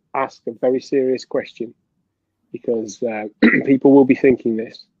want to ask a very serious question, because people will be thinking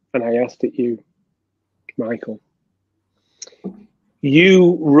this, and I asked it you, Michael.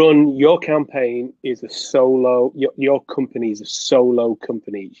 You run your campaign is a solo. Your company is a solo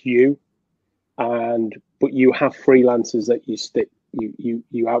company. It's you, but you have freelancers that you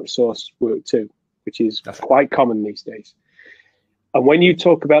outsource work to, which is quite common these days. And when you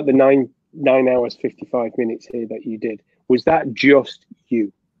talk about the 9 hours 55 minutes here that you did, was that just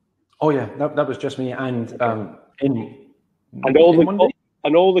you? Oh yeah, that was just me, and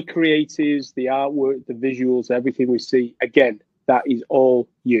all the creatives, the artwork, the visuals, everything we see. Again, that is all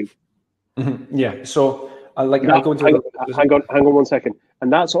you. Yeah. So I'll go into hang on 1 second,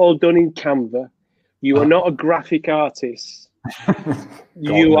 and that's all done in Canva. You are not a graphic artist.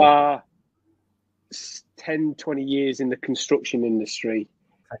 You are 10, 20 years in the construction industry.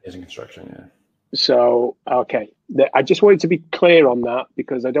 10 years in construction, yeah. So, okay. I just wanted to be clear on that,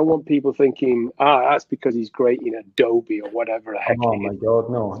 because I don't want people thinking, that's because he's great in Adobe or whatever the heck. Oh my God,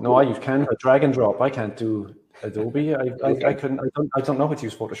 no. I use Canva, drag and drop. I can't do Adobe. I couldn't. I don't know how to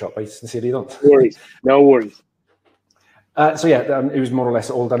use Photoshop. I sincerely don't. No worries. No worries. So yeah, it was more or less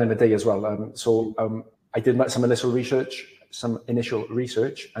all done in a day as well. I did some initial research,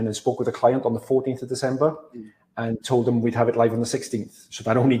 and then spoke with a client on the 14th of December, and told them we'd have it live on the 16th. So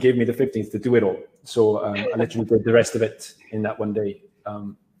that only gave me the 15th to do it all. So I literally did the rest of it in that one day.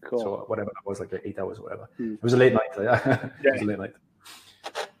 Cool. So whatever that was, like 8 hours or whatever. It was a late night. It was a late night.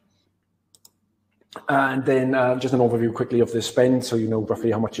 And then just an overview quickly of the spend, so you know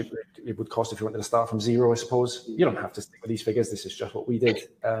roughly how much it would cost if you wanted to start from zero, I suppose. You don't have to stick with these figures. This is just what we did.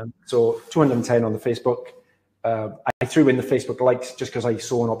 So 210 on the Facebook. I threw in the Facebook likes just because I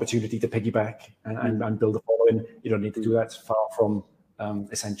saw an opportunity to piggyback and build a following. You don't need to do that. It's far from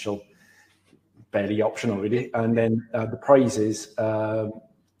essential, barely optional, really. And then the prizes.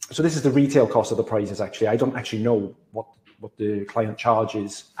 So this is the retail cost of the prizes, actually. I don't actually know what the client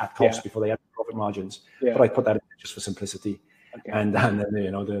charges at cost before they add profit margins. But I put that in just for simplicity. Okay. And then,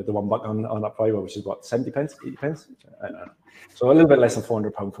 you know, the $1 on UpViral, which is what, 70 pence, 80 pence? I don't know. So a little bit less than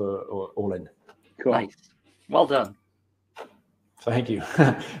 £400 for all in. Cool. Nice. Well done. Thank you.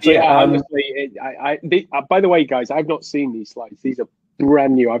 Honestly, by the way, guys, I've not seen these slides. These are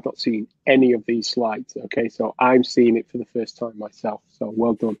brand new. I've not seen any of these slides. Okay, so I'm seeing it for the first time myself. So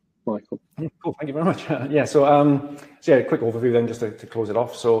well done, Michael. Cool. Thank you very much. So a quick overview then, just to close it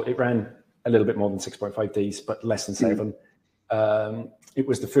off. So it ran a little bit more than 6.5 days, but less than 7. It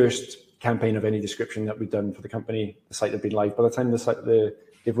was the first campaign of any description that we've done for the company. The site had been live by the time the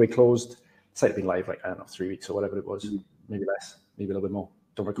giveaway closed. The site had been live, like, I don't know, 3 weeks or whatever it was, maybe less, maybe a little bit more,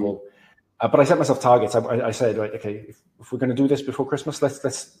 don't recall. But I set myself targets. I said, right, okay, if we're going to do this before Christmas,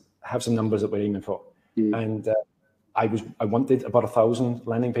 let's have some numbers that we're aiming for. And I wanted about 1,000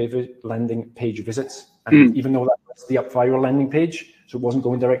 landing page visits. And even though that was the UpViral landing page, so it wasn't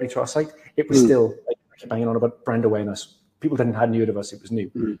going directly to our site, it was still, like, I keep banging on about brand awareness. People hadn't heard of us, it was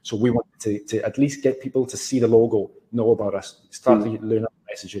new. So we wanted to at least get people to see the logo, know about us, start to learn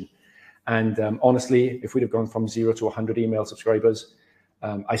our messaging. And honestly, if we'd have gone from 0 to 100 email subscribers,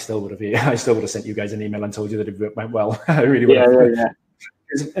 I still would have sent you guys an email and told you that it went well. I really would have. Yeah.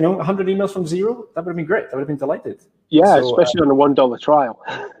 You know, 100 emails from 0, that would have been great. I would have been delighted. Yeah, so, especially on a $1 trial.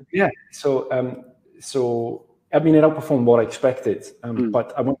 Yeah. So I mean, it outperformed what I expected.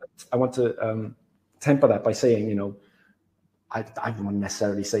 But I want to temper that by saying, you know, I wouldn't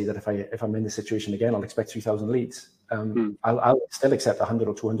necessarily say that if I'm in this situation again, I'll expect 3,000 leads. I'll still accept 100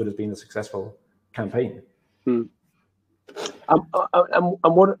 or 200 as being a successful campaign. And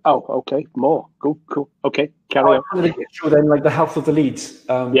what? Oh, okay, more. Cool. Okay, carry on. I'm going to get through then, like, the health of the leads.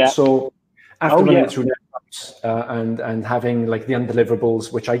 So after running it through NetBounce and having, like, the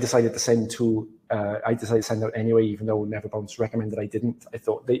undeliverables, which I decided to send to, out anyway, even though NetBounce recommended I didn't. I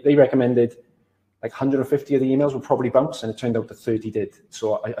thought they recommended like 150 of the emails would probably bounce, and it turned out that 30 did.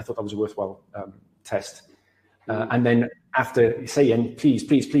 So I thought that was a worthwhile test. And then after saying, please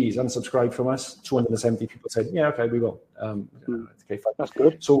unsubscribe from us, 270 people said, yeah, okay, we will. Okay, fine. That's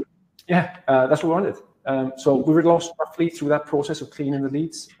good. So yeah, that's what we wanted. So we were lost roughly through that process of cleaning the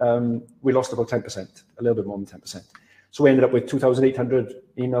leads. We lost about 10%, a little bit more than 10%. So we ended up with 2,800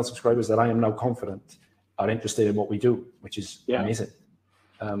 email subscribers that I am now confident are interested in what we do, which is amazing.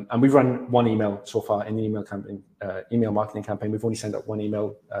 And we've run one email so far in the email campaign, email marketing campaign. We've only sent out one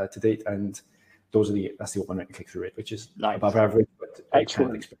email to date, and that's the open rate and click-through rate, which is above average. But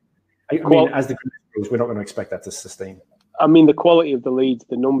excellent. I mean, as the group grows, we're not going to expect that to sustain. I mean, the quality of the leads,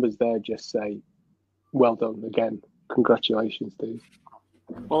 the numbers there just say, well done again. Congratulations, dude.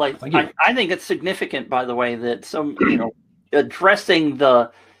 Well, I think it's significant, by the way, that addressing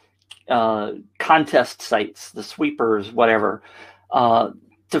the contest sites, the sweepers, whatever,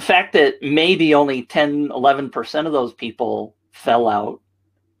 the fact that maybe only 10, 11% of those people fell out.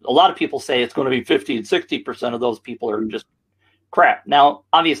 A lot of people say it's going to be 50 and 60% of those people are just crap. Now,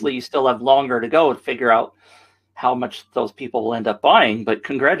 obviously, you still have longer to go to figure out how much those people will end up buying, but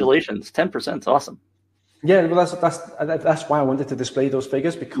congratulations, 10% is awesome. Yeah, well, that's why I wanted to display those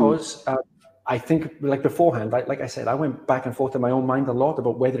figures, because I think, like beforehand, like I said, I went back and forth in my own mind a lot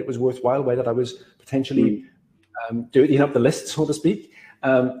about whether it was worthwhile, whether I was potentially dirtying up the list, so to speak.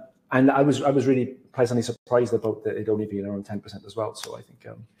 And I was really pleasantly surprised about it only being around 10% as well. So I think,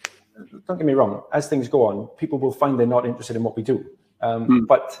 don't get me wrong, as things go on, people will find they're not interested in what we do.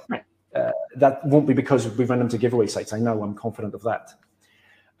 But that won't be because we've run them to giveaway sites. I'm confident of that.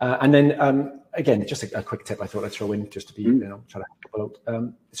 And then, again, just a quick tip I thought I'd throw in just to be, try to help people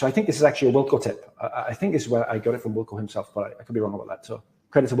out. So I think this is actually a Wilco tip. I think this is where I got it from Wilco himself, but I could be wrong about that. So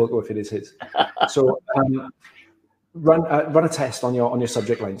credit to Wilco if it is his. So run a test on your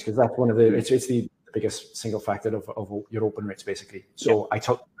subject lines, because that's one of the it's the biggest single factor of your open rates, basically. So I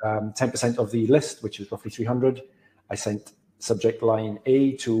took 10% of the list, which is roughly 300. I sent subject line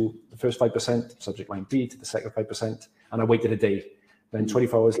A to the first 5%, subject line B to the second 5%, and I waited a day. Then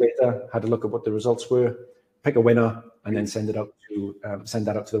 24 hours later, had a look at what the results were, pick a winner, and then send that out to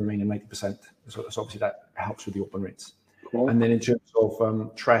the remaining 90%. So obviously that helps with the open rates. Cool. And then in terms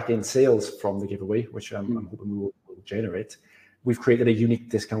of tracking sales from the giveaway, which I'm hoping we will generate, we've created a unique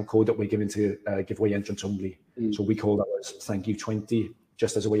discount code that we're giving to giveaway entrants only. So we call that as thank you 20,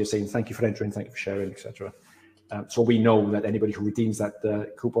 just as a way of saying thank you for entering, thank you for sharing, etc. So we know that anybody who redeems that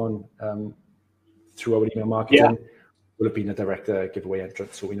coupon through our email marketing will have been a direct giveaway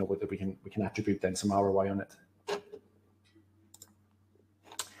entrant. So we know that we can attribute then some ROI on it.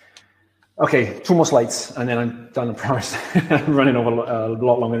 Okay, 2 more slides, and then I'm done. I promise. I'm running over a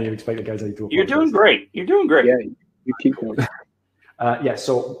lot longer than you expected, guys. You're doing great. You're doing great. Yeah, you keep going.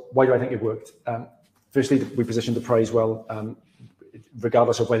 So why do I think it worked? Firstly, we positioned the prize well.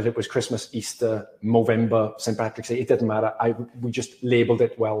 Regardless of whether it was Christmas, Easter, Movember, St. Patrick's Day, it didn't matter. We just labelled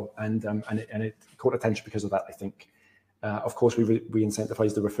it well, and it caught attention because of that, I think. Of course, we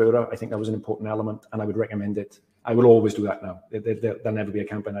incentivized the referrer. I think that was an important element, and I would recommend it. I will always do that now. There'll never be a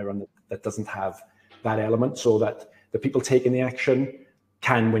campaign I run that doesn't have that element, so that the people taking the action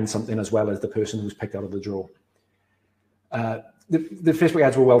can win something as well as the person who's picked out of the draw. The Facebook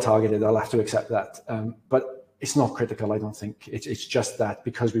ads were well targeted. I'll have to accept that, but it's not critical. I don't think it's just that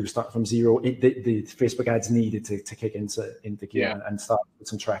because we were starting from zero, the Facebook ads needed to kick into gear and start with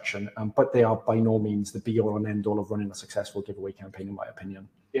some traction. But they are by no means the be all and end all of running a successful giveaway campaign, in my opinion.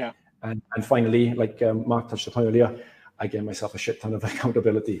 Yeah. And finally, like Mark touched upon earlier, I gave myself a shit ton of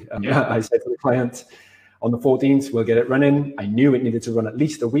accountability. I said to the client, on the 14th, we'll get it running. I knew it needed to run at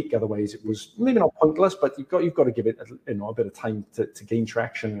least a week, otherwise it was maybe not pointless, but you've got to give it a bit of time to gain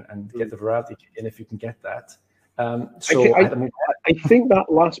traction and get the virality in if you can get that. I think that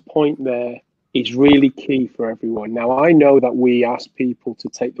last point there is really key for everyone. Now, I know that we ask people to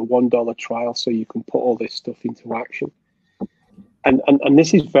take the $1 trial so you can put all this stuff into action. And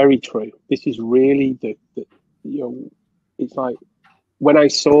this is very true. This is really it's like when I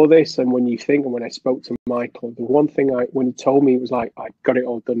saw this and when I spoke to Michael, the one thing when he told me, it was like, I got it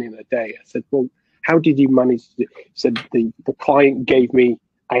all done in a day. I said, well, how did you manage to do it? He said, the client gave me,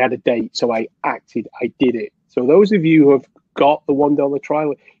 I had a date, so I acted, I did it. So those of you who have got the $1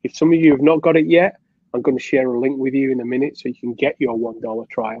 trial, if some of you have not got it yet, I'm going to share a link with you in a minute so you can get your $1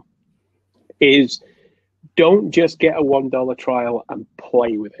 trial. Don't just get a $1 trial and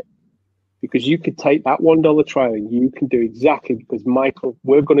play with it, because you could take that $1 trial and you can do exactly, because Michael,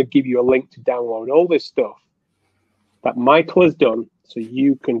 we're going to give you a link to download all this stuff that Michael has done so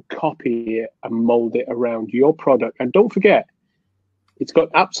you can copy it and mold it around your product. And don't forget, it's got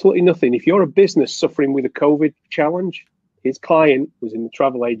absolutely nothing. If you're a business suffering with a COVID challenge, his client was in the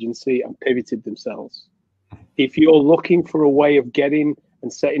travel agency and pivoted themselves. If you're looking for a way of getting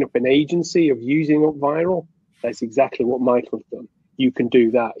and setting up an agency of using UpViral, that's exactly what Michael has done. You can do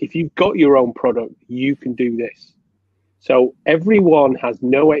that. If you've got your own product, you can do this. So everyone has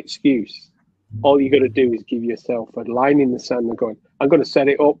no excuse. All you got to do is give yourself a line in the sand and going, I'm going to set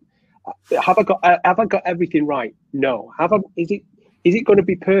it up. Have I got everything right? No. Is it going to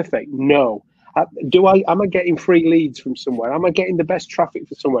be perfect? No. Am I getting free leads from somewhere? Am I getting the best traffic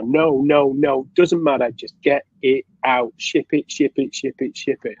for somewhere? No. Doesn't matter. Just get it out. Ship it.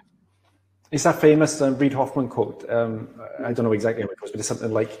 It's that famous Reid Hoffman quote. I don't know exactly how it goes, but it's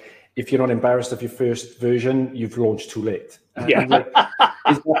something like, if you're not embarrassed of your first version, you've launched too late. Is that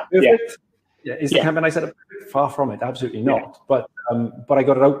perfect? Is the campaign I set up perfect? Far from it. Absolutely not. But I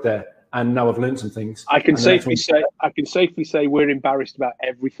got it out there. And now I've learned some things. I can safely say we're embarrassed about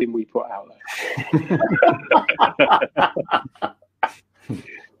everything we put out there.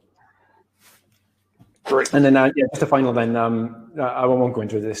 Great. And then just a final then, I won't go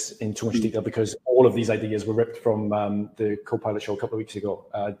into this in too much detail because all of these ideas were ripped from the co-pilot show a couple of weeks ago.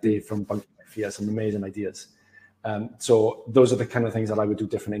 Dave from Bunker has some amazing ideas. So those are the kind of things that I would do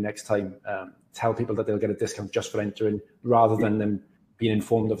differently next time. Tell people that they'll get a discount just for entering, rather than them being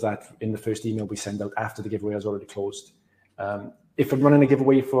informed of that in the first email we send out after the giveaway has already closed. If I'm running a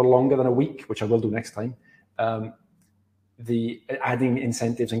giveaway for longer than a week, which I will do next time, the adding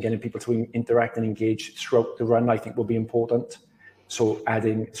incentives and getting people to interact and engage throughout the run, I think, will be important. So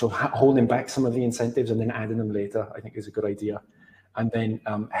holding back some of the incentives and then adding them later, I think, is a good idea. And then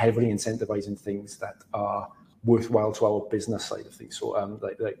heavily incentivizing things that are worthwhile to our business side of things. So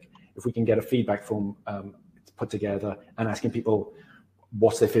like if we can get a feedback form put together and asking people,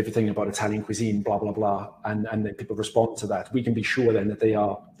 what's their favorite thing about Italian cuisine, blah, blah, blah. And then people respond to that. We can be sure then that they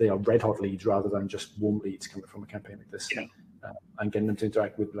are red hot leads rather than just warm leads coming from a campaign like this. Yeah. And getting them to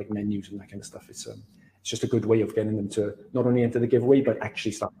interact with like menus and that kind of stuff. It's just a good way of getting them to not only enter the giveaway, but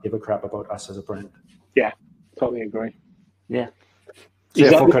actually start to give a crap about us as a brand. Yeah, totally agree. Yeah. So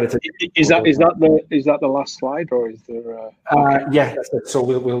is that the last slide, or is there? Yeah, that's it. So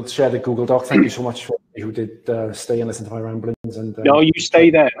we'll share the Google Doc. Thank you so much for who did stay and listen to my ramblings. And no, you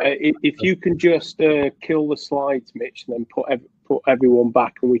stay there. If you can just kill the slides, Mitch, and then put everyone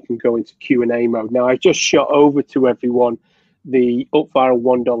back, and we can go into Q&A mode. Now, I just shot over to everyone the UpViral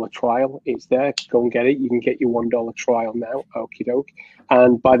 $1 trial. It's there. Go and get it. You can get your $1 trial now. Okie doke.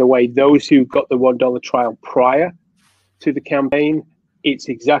 And by the way, those who got the $1 trial prior to the campaign, it's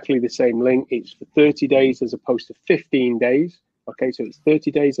exactly the same link. It's for 30 days as opposed to 15 days. Okay, so it's 30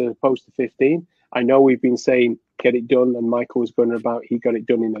 days as opposed to 15. I know we've been saying get it done, and Michael was going about he got it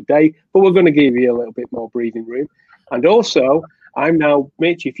done in a day, but we're going to give you a little bit more breathing room. And also, I'm now,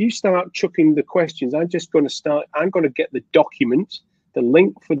 Mitch, if you start chucking the questions, I'm going to get the document, the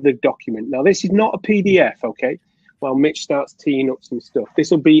link for the document. Now, this is not a PDF, okay? While Mitch starts teeing up some stuff.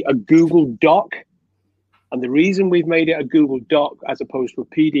 This will be a Google Doc. And the reason we've made it a Google Doc as opposed to a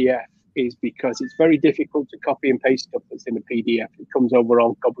PDF is because it's very difficult to copy and paste stuff that's in a PDF. It comes over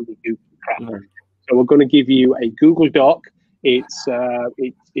all gobbledygook crap. Mm-hmm. So we're going to give you a Google Doc. It's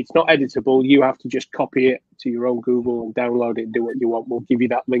not editable. You have to just copy it to your own Google and download it and do what you want. We'll give you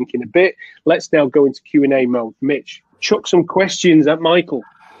that link in a bit. Let's now go into Q&A mode. Mitch, chuck some questions at Michael.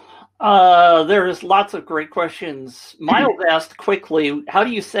 There's lots of great questions. Miles asked quickly, how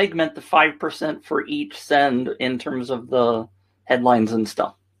do you segment the 5% for each send in terms of the headlines and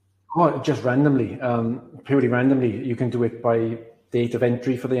stuff? Oh, just randomly, purely randomly. You can do it by date of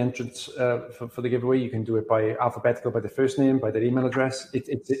entry for the entrance for the giveaway. You can do it by alphabetical, by the first name, by their email address.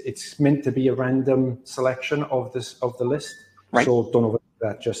 It's meant to be a random selection of the list. Right. So don't overdo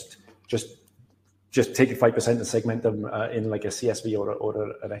that. Just take the 5% and segment them in like a CSV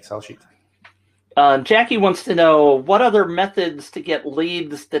or an Excel sheet. Jackie wants to know what other methods to get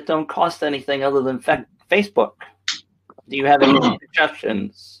leads that don't cost anything other than Facebook. Do you have any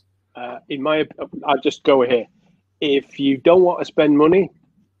suggestions? I'll just go here. If you don't want to spend money,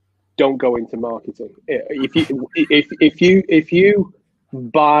 don't go into marketing. If you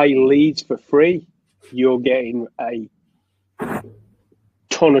buy leads for free, you're getting a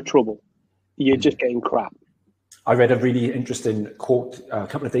ton of trouble. You're just getting crap. I read a really interesting quote a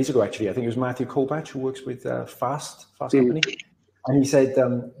couple of days ago, actually. I think it was Matthew Colbatch, who works with Fast Company. And he said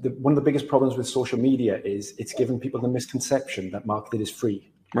one of the biggest problems with social media is it's given people the misconception that marketing is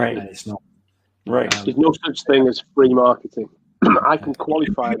free. Right. And it's not. Right. There's no such thing as free marketing. I can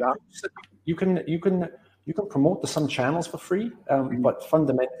qualify that. You can promote to some channels for free, but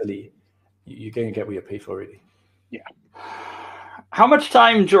fundamentally, you're going to get what you pay for, really. Yeah. How much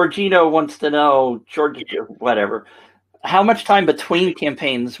time, Georgino wants to know, whatever, how much time between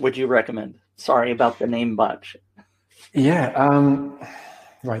campaigns would you recommend? Sorry about the name botch. Yeah,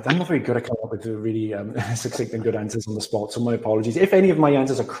 right. I'm not very good at coming up with really succinct and good answers on the spot, so my apologies. If any of my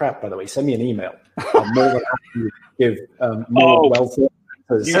answers are crap, by the way, send me an email. I'm more than happy to give more well-thought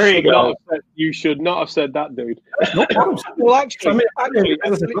answers. There you go. You should not have said that, dude. No problem. Well, actually, I'll tell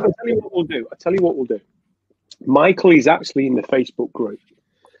you what we'll do. Michael is actually in the Facebook group.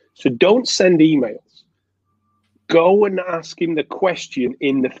 So don't send emails. Go and ask him the question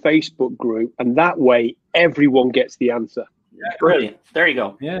in the Facebook group, and that way everyone gets the answer. Yeah, brilliant. There you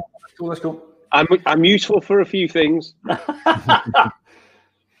go. Yeah, let's go. I'm useful for a few things. What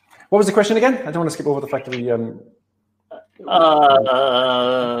was the question again? I don't want to skip over the fact that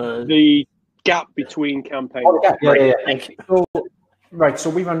the gap between campaigns. Oh, yeah. Thank you. Right, so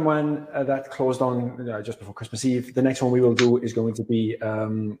we ran one that closed on just before Christmas Eve. The next one we will do is going to be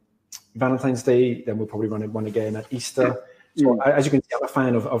Valentine's Day. Then we'll probably run one again at Easter. So as you can see, I'm a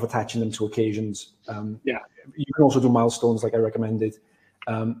fan of attaching them to occasions. You can also do milestones like I recommended.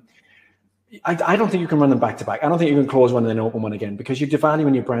 I don't think you can run them back to back. I don't think you can close one and then open one again because you're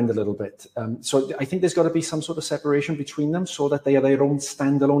devaluing your brand a little bit. So I think there's got to be some sort of separation between them so that they are their own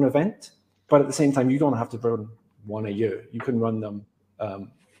standalone event. But at the same time, you don't have to run one a year. You can run them.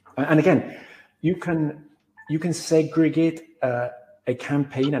 And again, you can segregate a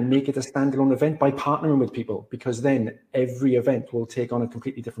campaign and make it a standalone event by partnering with people, because then every event will take on a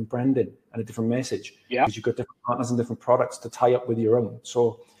completely different branding and a different message. Yeah. Because you've got different partners and different products to tie up with your own.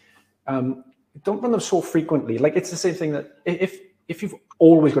 So don't run them so frequently. Like, it's the same thing that if you've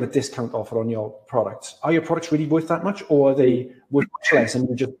always got a discount offer on your products, are your products really worth that much, or are they worth much less and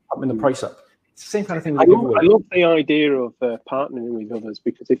you just upping the price up? It's the same kind of thing. I love the idea of partnering with others,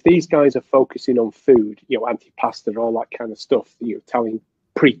 because if these guys are focusing on food, antipasta, all that kind of stuff, Italian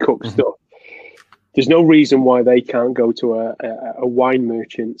pre-cooked stuff, there's no reason why they can't go to a wine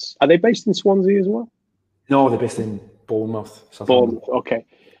merchant's. Are they based in Swansea as well? No, they're based in Bournemouth. Bournemouth, okay.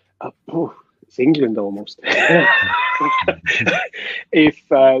 It's England almost. If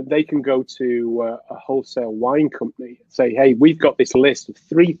they can go to a wholesale wine company and say, hey, we've got this list of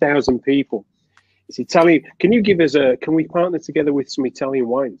 3,000 people. It's Italian. Can you give us can we partner together with some Italian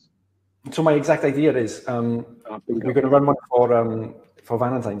wines? So my exact idea is we're going to run one for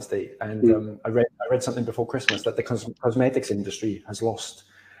Valentine's Day. And I read something before Christmas that the cosmetics industry has lost,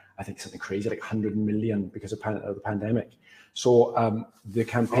 I think, something crazy, like 100 million because of the pandemic. So the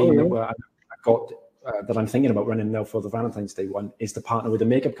campaign that I'm thinking about running now for the Valentine's Day one is to partner with a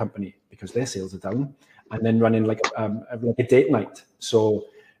makeup company, because their sales are down, and then running like a date night. So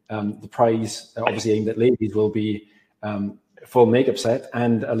the prize, obviously aimed at ladies, will be full makeup set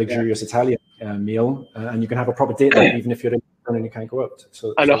and a luxurious Italian meal, and you can have a proper date night even if you're in and you can't go out.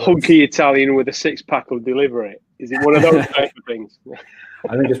 A hunky Italian with a 6-pack will deliver it. Is it one of those type of things?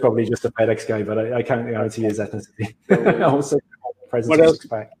 I think it's probably just a FedEx guy, but I can't guarantee his ethnicity.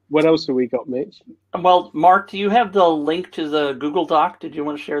 What else have we got, Mitch? Well, Mark, do you have the link to the Google Doc? Did you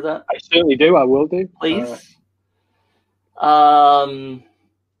want to share that? I certainly do. I will do. Please.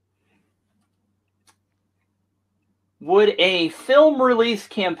 Would a film release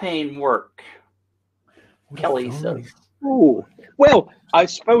campaign work? Kelly says. Oh, well, I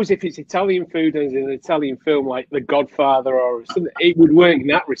suppose if it's Italian food and it's an Italian film like The Godfather or something, it would work in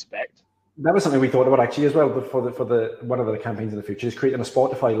that respect. That was something we thought about actually as well. But for the one of the campaigns in the future is creating a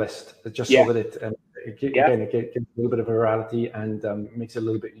Spotify list so that it gives a little bit of virality and makes it a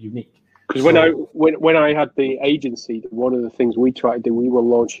little bit unique. Because when I had the agency, one of the things we tried to do, we were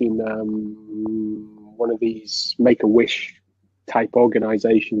launching one of these Make-A-Wish type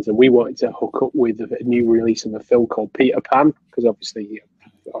organizations, and we wanted to hook up with a new release of a film called Peter Pan, because obviously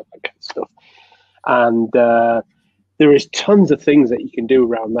all that kind of stuff. And there is tons of things that you can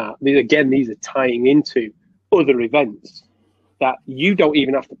do around that. These are tying into other events that you don't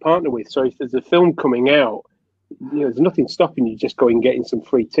even have to partner with. So if there's a film coming out, there's nothing stopping you just going and getting some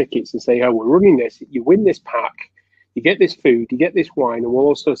free tickets and say, oh, we're running this. You win this pack, you get this food, you get this wine, and we'll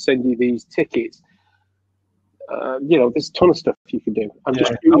also send you these tickets. There's a ton of stuff you can do. I'm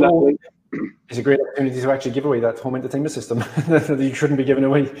just doing that link. It's a great opportunity to actually give away that home entertainment system that you shouldn't be giving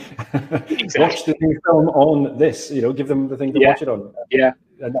away. Exactly. Watch the new film on this, give them the thing to watch it on. Yeah.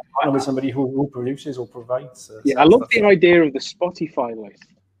 And partner with somebody who produces or provides. I love the idea of the Spotify list.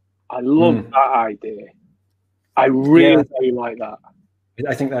 I love that idea. I really like that.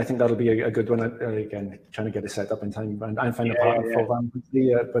 I think that'll be a good one. Again, trying to get it set up in time and find a partner for Valentine's.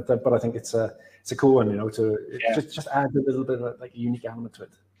 But I think it's a cool one, to just add a little bit of like a unique element to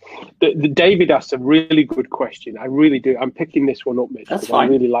it. The David asked a really good question. I really do. I'm picking this one up, Mitch. That's fine.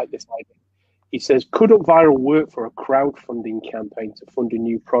 I really like this idea. He says, could UpViral work for a crowdfunding campaign to fund a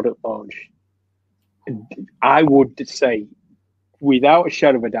new product launch? I would say, without a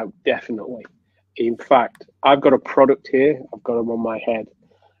shadow of a doubt, definitely. In fact, I've got a product here. I've got them on my head.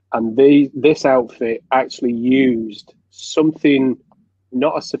 And this outfit actually used something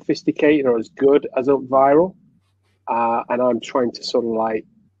not as sophisticated or as good as UpViral. And I'm trying to sort of like,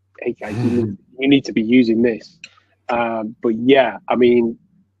 hey guys, you need to be using this. But yeah, I mean,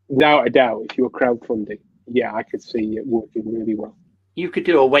 without a doubt, if you're crowdfunding, I could see it working really well. You could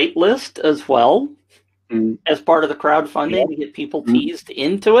do a wait list as well as part of the crowdfunding to get people teased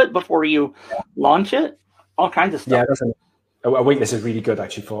into it before you launch it. All kinds of stuff. Yeah, a wait list is really good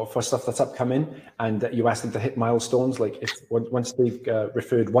actually for stuff that's upcoming, and you ask them to hit milestones. Like if once they've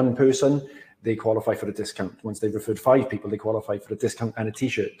referred one person, they qualify for a discount. Once they've referred 5 people, they qualify for a discount and a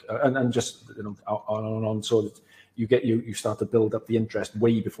T-shirt, and just on and on, so that you start to build up the interest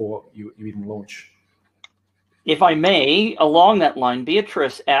way before you even launch. If I may, along that line,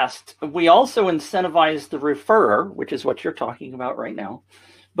 Beatrice asked, we also incentivize the referrer, which is what you're talking about right now,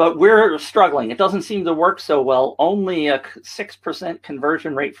 but we're struggling. It doesn't seem to work so well. Only a 6%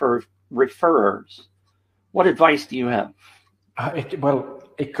 conversion rate for referrers. What advice do you have?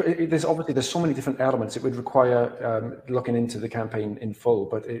 There's so many different elements. It would require looking into the campaign in full,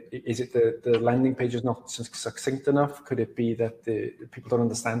 but is it the landing page is not succinct enough? Could it be that the people don't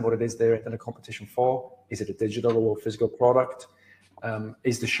understand what it is they're in a competition for? Is it a digital or physical product?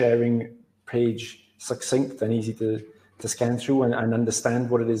 Is the sharing page succinct and easy to scan through and understand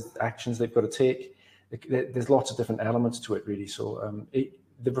what it is, actions they've got to take? There's lots of different elements to it, really. So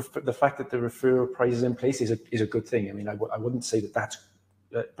the fact that the referral prize is in place is a good thing. I mean, I wouldn't say that that's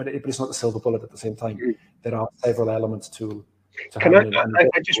but it's not the silver bullet at the same time. There are several elements to Can I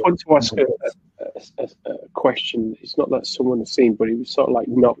just want to ask a question. It's not that someone has seen, but it was sort of like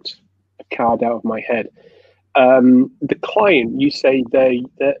knocked a card out of my head. The client, you say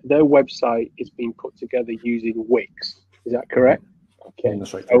their website is being put together using Wix. Is that correct? Okay,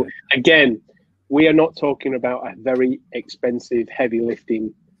 that's right. So again, we are not talking about a very expensive, heavy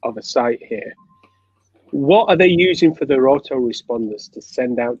lifting of a site here. What are they using for their autoresponders to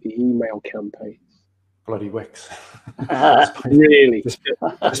send out the email campaigns? Bloody Wix. Really?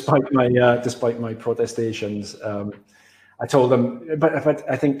 Despite my protestations, I told them, but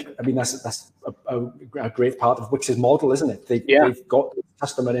I think, I mean, that's a great part of Wix's model, isn't it? They've got the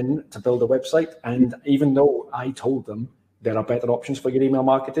customer in to build a website, and even though I told them there are better options for your email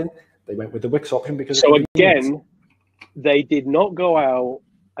marketing, they went with the Wix option because. So again, they did not go out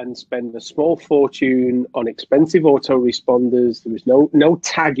and spend a small fortune on expensive autoresponders. There was no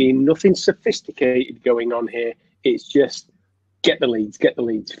tagging, nothing sophisticated going on here. It's just get the leads,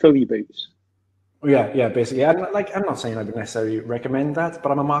 fill your boots. Yeah, basically. I'm not saying I would necessarily recommend that,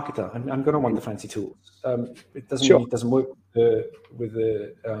 but I'm a marketer. I'm going to want the fancy tools. It doesn't mean it doesn't work with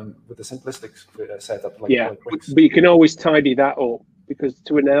the simplistic setup. Like Wix. But you can always tidy that up, because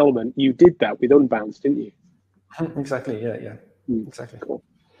to an element, you did that with Unbounce, didn't you? Exactly. Yeah. Exactly. Cool.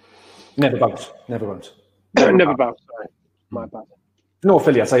 Never bounce. Never bounce. Sorry, my bad. No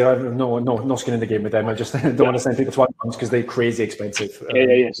affiliates. I have no skin in the game with them. I just don't want to send people to Unbounce because they're crazy expensive.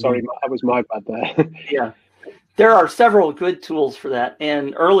 Yeah. Sorry, that was my bad there. Yeah, there are several good tools for that.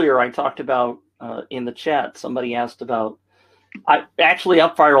 And earlier I talked about in the chat, somebody asked about. Actually,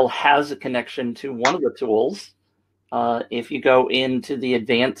 UpViral has a connection to one of the tools. If you go into the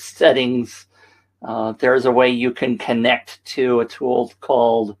advanced settings, there's a way you can connect to a tool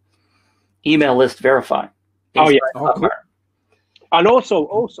called Email List Verify. Oh yeah. Cool. And also,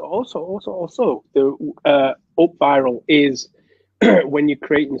 the UpViral is when you're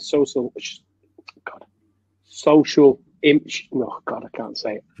creating a social image. No, God, I can't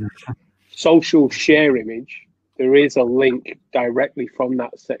say it. Social share image. There is a link directly from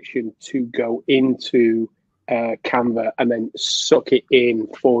that section to go into Canva and then suck it in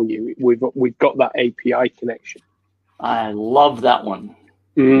for you. We've got that API connection. I love that one.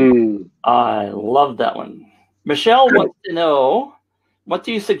 I love that one. Michelle wants to know, what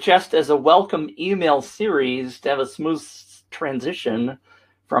do you suggest as a welcome email series to have a smooth transition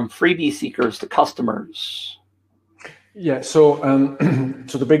from freebie seekers to customers? Yeah, so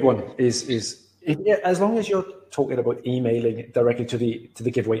the big one is as long as you're talking about emailing directly to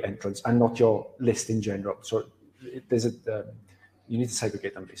the giveaway entrance and not your list in general. So you need to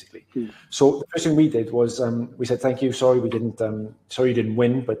segregate them basically. So the first thing we did was we said thank you. Sorry you didn't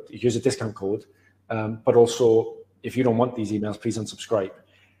win, but here's a discount code. But also, if you don't want these emails, please unsubscribe.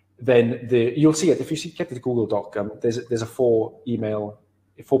 Then you'll see it if you get to the Google Doc. There's a four-part email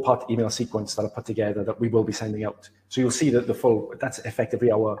sequence that are put together that we will be sending out. So you'll see that that's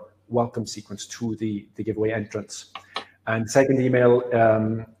effectively our welcome sequence to the giveaway entrance. And second email,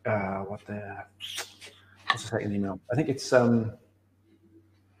 what's the second email? I think it's nope,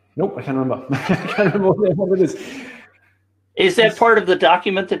 I can't remember. I can't remember what it is. Is that part of the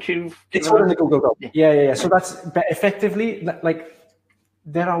document that you've? It's all in the Google Doc. Yeah. So that's effectively like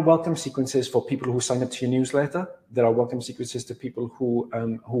there are welcome sequences for people who sign up to your newsletter. There are welcome sequences to people who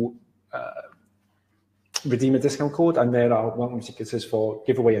redeem a discount code, and there are welcome sequences for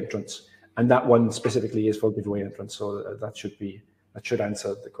giveaway entrance. And that one specifically is for giveaway entrance. So that should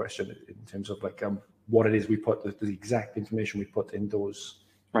answer the question in terms of like what it is we put, the exact information we put in those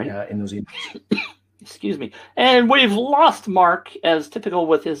in those emails. Excuse me. And we've lost Mark, as typical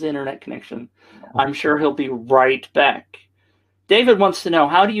with his internet connection. I'm sure he'll be right back. David wants to know,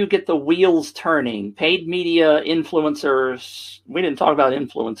 how do you get the wheels turning? Paid media, influencers. We didn't talk about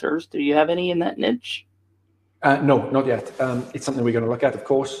influencers. Do you have any in that niche? No, not yet. It's something we're going to look at, of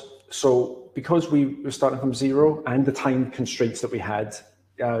course. So because we were starting from zero and the time constraints that we had,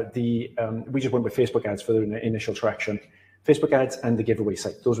 we just went with Facebook ads for the initial traction. Facebook ads and the giveaway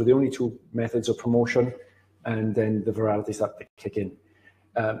site. Those were the only two methods of promotion, and then the virality started to kick in.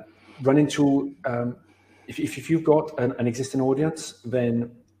 If you've got an existing audience,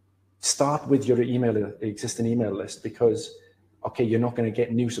 then start with your existing email list, because, okay, you're not going to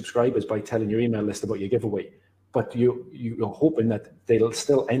get new subscribers by telling your email list about your giveaway, but you're hoping that they'll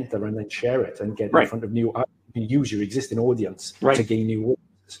still enter and then share it and get in front of new. You use your existing audience to gain new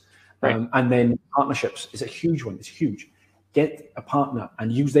audience. And then partnerships is a huge one. It's huge. Get a partner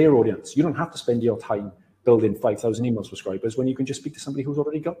and use their audience. You don't have to spend your time building 5,000 email subscribers when you can just speak to somebody who's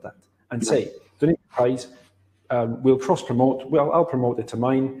already got that and say, donate the prize, we'll cross-promote. Well, I'll promote it to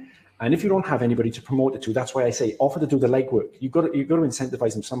mine. And if you don't have anybody to promote it to, that's why I say offer to do the legwork. You've got to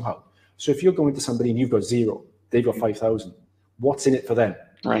incentivize them somehow. So if you're going to somebody and you've got 0, they've got 5,000, what's in it for them?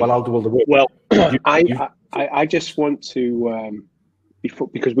 Right. Well, I'll do all the work. Well, I just want to,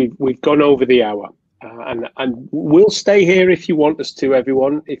 because we've gone over the hour, and we'll stay here if you want us to,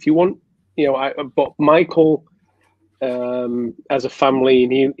 everyone. If you want, but Michael, as a family,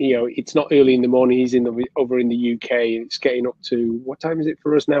 and it's not early in the morning. He's over in the UK, and it's getting up to, what time is it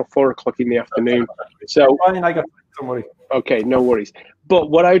for us now? 4 o'clock in the afternoon. So fine, don't worry. Okay, no worries. But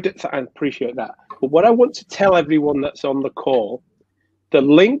what I appreciate that. But what I want to tell everyone that's on the call, the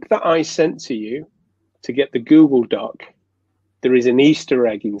link that I sent to you to get the Google Doc, there is an Easter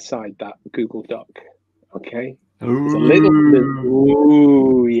egg inside that Google Doc. Okay. There's a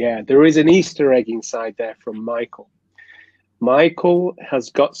little. There is an Easter egg inside there from Michael. Michael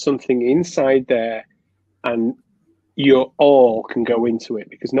has got something inside there, and you all can go into it,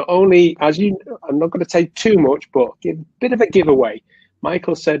 because not only, I'm not going to take too much, but give a bit of a giveaway.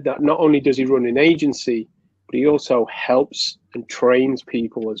 Michael said that not only does he run an agency, but he also helps and trains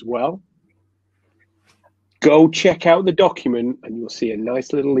people as well. Go check out the document and you'll see a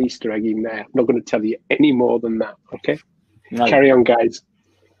nice little Easter egg in there. I'm not going to tell you any more than that, okay? No. Carry on, guys.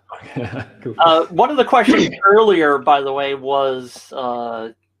 Cool. One of the questions earlier, by the way, was,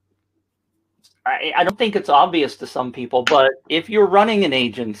 I don't think it's obvious to some people, but if you're running an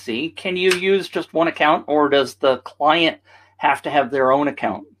agency, can you use just one account, or does the client have to have their own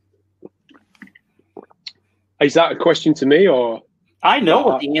account? Is that a question to me, or? I know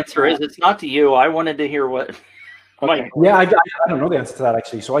what the answer is. It's not to you. I wanted to hear what. Okay. Yeah, I don't know the answer to that,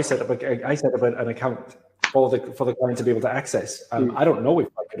 actually. So I set up an account for the client to be able to access. I don't know if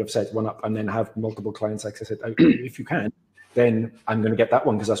I could have set one up and then have multiple clients access it. If you can, then I'm going to get that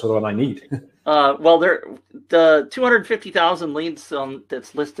one because that's the one I need. Well, the 250,000 leads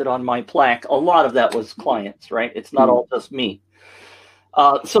that's listed on my plaque, a lot of that was clients, right? It's not all just me.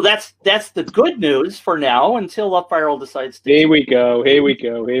 So that's the good news for now until UpViral decides to. Here we go.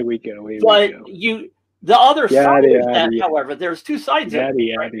 But the other side of that, however, there's two sides of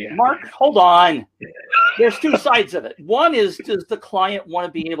it. Right? Mark, hold on. There's two sides of it. One is, does the client want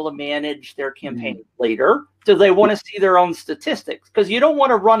to be able to manage their campaign later? Do they want to see their own statistics? Because you don't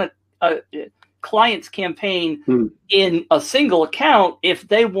want to run a client's campaign in a single account if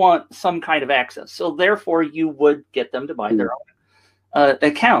they want some kind of access. So therefore, you would get them to buy their own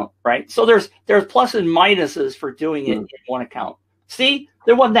account, right? So there's plus and minuses for doing it in one account. See,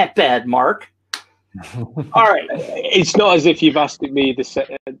 there wasn't that bad, Mark. All right. It's not as if you've asked me it's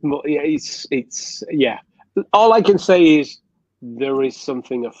all I can say is there is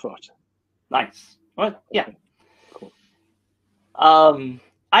something afoot. Nice. Well, yeah. Cool.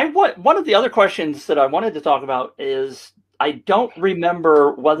 One of the other questions that I wanted to talk about is, I don't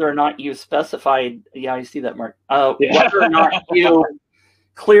remember whether or not you specified. Yeah, I see that, Mark. Whether or not you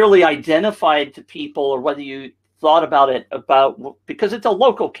clearly identified to people, or whether you thought about it because it's a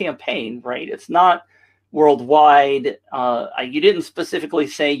local campaign, right? It's not worldwide. You didn't specifically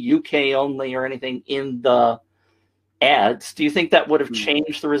say UK only or anything in the ads. Do you think that would have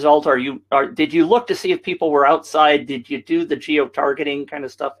changed the result? Did you look to see if people were outside? Did you do the geo-targeting kind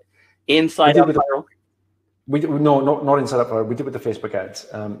of stuff inside UpViral? No, not inside UpViral. We did with the Facebook ads.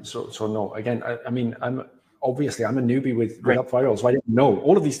 So no. Again, I'm obviously I'm a newbie with UpViral, so I didn't know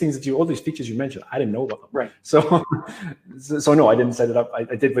all of these things all these features you mentioned. I didn't know about them. Right. So no, I didn't set it up. I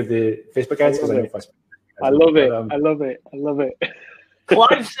did with the Facebook ads because I know Facebook. I love it.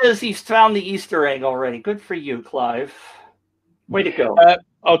 Clive says he's found the Easter egg already. Good for you, Clive. Way to go.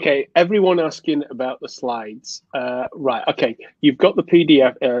 Okay, everyone asking about the slides. Right. Okay, you've got the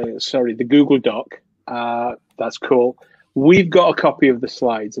PDF. The Google Doc. That's cool. We've got a copy of the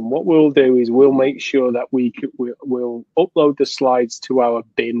slides, and what we'll do is we'll make sure that we'll upload the slides to our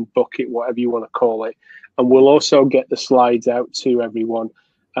bin, bucket, whatever you want to call it, and we'll also get the slides out to everyone.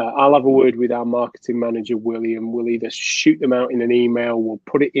 I'll have a word with our marketing manager, William. We'll either shoot them out in an email, we'll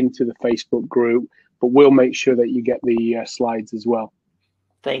put it into the Facebook group, but we'll make sure that you get the slides as well.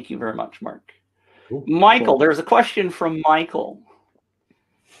 Thank you very much, Mark. Cool. Michael, there's a question from Michael.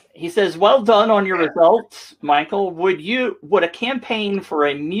 He says, well done on your results, Michael. Would a campaign for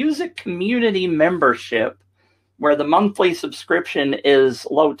a music community membership where the monthly subscription is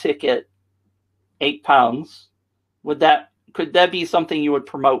low ticket, £8, could that be something you would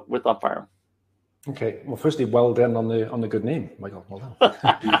promote with UpViral? Okay. Well, firstly, well done on the good name, Michael. Well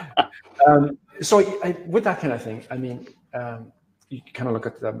done. With that kind of thing, you kind of look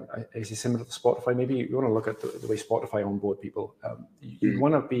at them. Is it similar to Spotify? Maybe you want to look at the way Spotify onboard people. You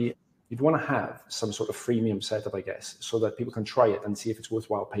want to be you'd want to have some sort of freemium setup, I guess, so that people can try it and see if it's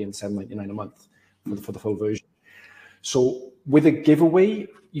worthwhile paying $7.99 a month for the full version. So with a giveaway,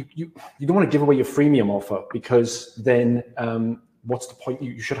 you don't want to give away your freemium offer, because then what's the point?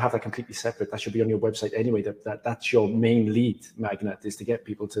 You should have that completely separate. That should be on your website anyway. That's your main lead magnet, is to get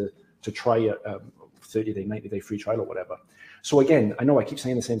people to try a 30-day, 90-day free trial or whatever. So again, I know I keep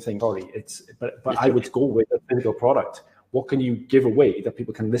saying the same thing. Sorry, but I would go with a physical product. What can you give away that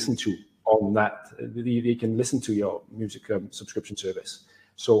people can listen to on that? They can listen to your music subscription service.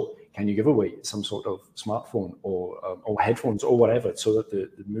 So can you give away some sort of smartphone or headphones or whatever, so that the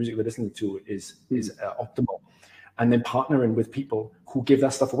music they're listening to is optimal? And then partnering with people who give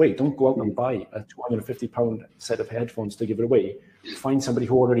that stuff away. Don't go out and buy a £250 set of headphones to give it away. Find somebody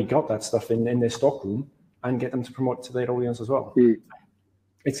who already got that stuff in their stockroom and get them to promote it to their audience as well.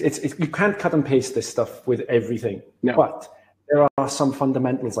 It's you can't cut and paste this stuff with everything, but there are some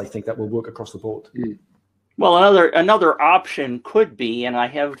fundamentals, I think, that will work across the board. Well, another option could be, and I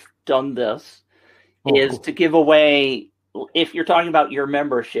have done this, is to give away, if you're talking about your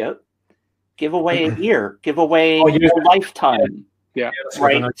membership, give away a year, give away a lifetime. Yeah,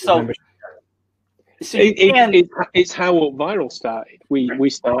 right. So it's how UpViral started. We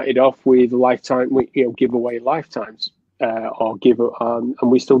started off with lifetime, give away lifetimes,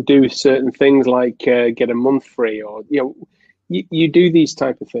 and we still do certain things like get a month free, or you do these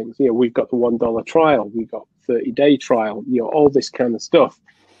type of things. We've got the $1 trial, we've got 30-day trial, all this kind of stuff.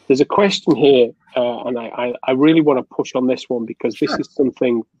 There's a question here, and I really want to push on this one, because this is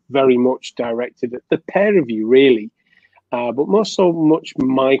something very much directed at the pair of you, really, but not so much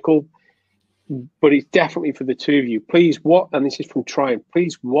Michael, but it's definitely for the two of you. Please, and this is from Triumph,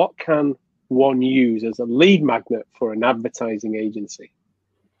 please, what can one use as a lead magnet for an advertising agency?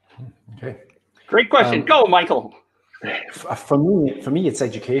 Okay. Great question. Go, Michael. For me, it's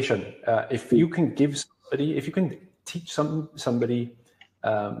education. If you can give somebody, if you can teach somebody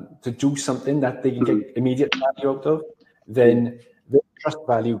to do something that they can get immediate value out of, then their trust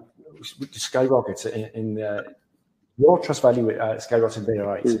value skyrockets your trust value skyrockets in their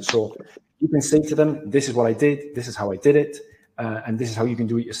eyes. So you can say to them, this is what I did, this is how I did it, and this is how you can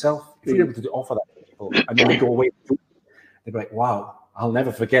do it yourself. If you're able to offer that to people, and then they go away, they'll be like, wow, I'll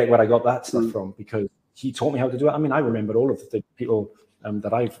never forget where I got that stuff from, because he taught me how to do it. I mean, I remember all of the people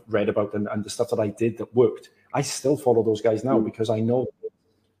that I've read about and the stuff that I did that worked. I still follow those guys now, because I know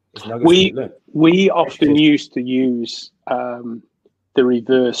we often used to use the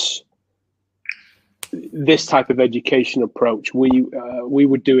reverse, this type of education approach. We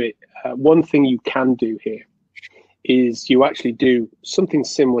would do it. One thing you can do here is you actually do something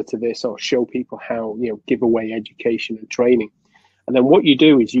similar to this, or show people how, give away education and training. And then what you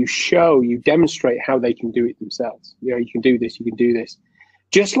do is you demonstrate how they can do it themselves. You can do this, you can do this,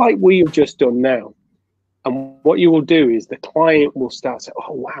 just like we have just done now. And what you will do is the client will start saying,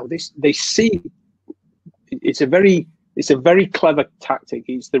 oh, wow, they see. It's a very clever tactic.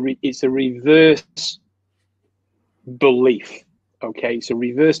 It's a reverse belief. Okay, it's a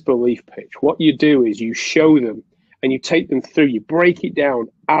reverse belief pitch. What you do is you show them and you take them through, you break it down,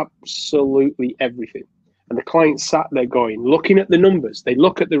 absolutely everything. And the client sat there looking at the numbers. They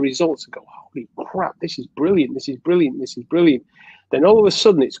look at the results and go, holy crap, this is brilliant, this is brilliant, this is brilliant. Then all of a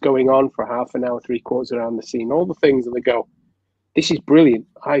sudden it's going on for half an hour, 3/4 around the scene, all the things, and they go, this is brilliant,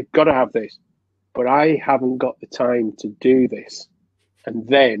 I've got to have this, but I haven't got the time to do this. And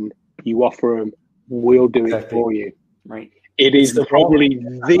then you offer them, we'll do it for you. Right. It is probably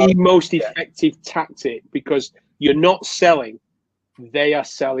the most effective tactic, because you're not selling, they are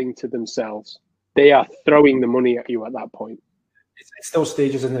selling to themselves. They are throwing the money at you at that point. It's those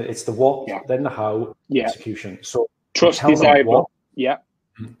stages, isn't it? It's the what, then the how, execution. So trust desirable.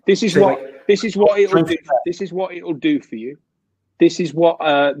 This is what it'll do. This is what it'll do for you. This is what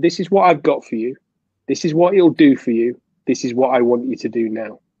I've got for you. This is what it'll do for you. This is what I want you to do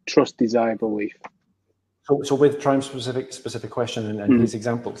now. Trust, desire, belief. So with Triumph's specific question and his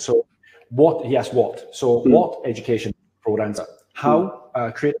example. So what he asked what? So what education? Broad answer. How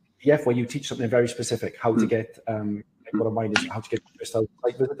create a PDF where you teach something very specific. How to get what of mine is how to get your first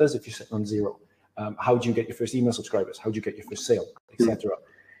site visitors if you're sitting on 0. How do you get your first email subscribers? How do you get your first sale, etc.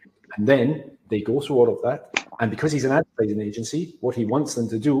 And then they go through all of that. And because he's an advertising agency, what he wants them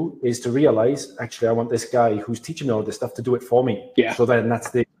to do is to realize, actually, I want this guy who's teaching me all this stuff to do it for me. Yeah. So then that's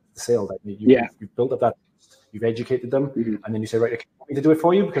the sale that you've built up that, you've educated them, and then you say, right, okay, I want me to do it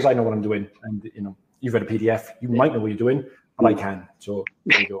for you because I know what I'm doing. And you've read a PDF, you might know what you're doing, but I can. So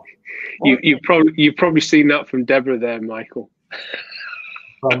there you go. You've probably seen that from Deborah there, Michael.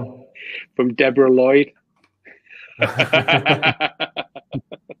 From Deborah Lloyd.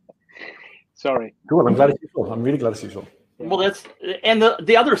 Sorry. Cool. I'm glad it's useful. I'm really glad it's useful. Well, that's, and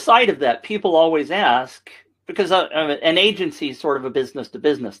the other side of that, people always ask, because an agency is sort of a business to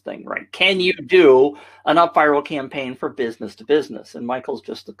business thing, right? Can you do an UpViral campaign for business to business? And Michael's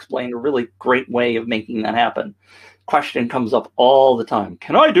just explained a really great way of making that happen. Question comes up all the time.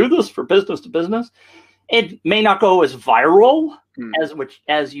 Can I do this for business to business? It may not go as viral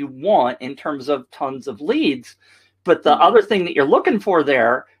as you want in terms of tons of leads, but the other thing that you're looking for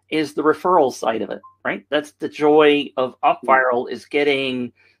there is the referral side of it, right? That's the joy of UpViral, is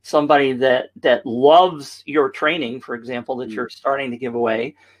getting somebody that loves your training, for example, that you're starting to give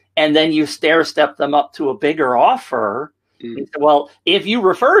away, and then you stair step them up to a bigger offer. You say, well, if you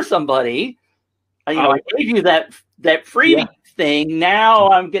refer somebody, I gave you that freebie thing.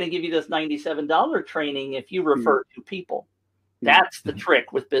 Now I'm going to give you this $97 training if you refer two people. That's the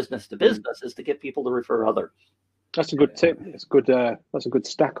trick with business to business, is to get people to refer others. That's a good tip. It's good. That's a good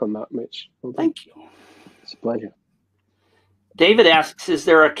stack on that, Mitch. Well, thank you. It's a pleasure. David asks, is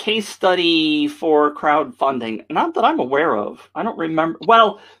there a case study for crowdfunding? Not that I'm aware of. I don't remember.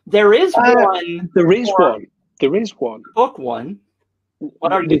 Well, there is one. There is one. There is one. Book one.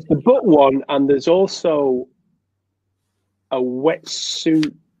 What are There's the book one, and there's also a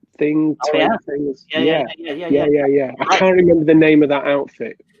wetsuit thing. Yeah. I can't remember the name of that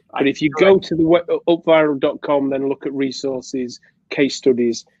outfit. But if you go to the UpViral.com, then look at resources, case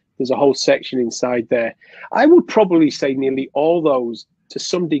studies, there's a whole section inside there. I would probably say nearly all those, to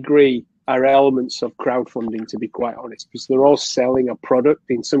some degree, are elements of crowdfunding, to be quite honest, because they're all selling a product.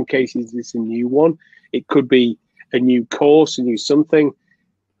 In some cases, it's a new one. It could be a new course, a new something.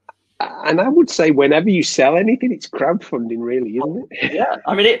 And I would say whenever you sell anything, it's crowdfunding, really, isn't it? Yeah.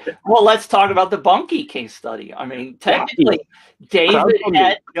 I mean, well, let's talk about the Bunky case study. I mean, technically, David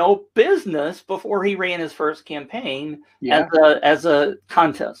had no business before he ran his first campaign as a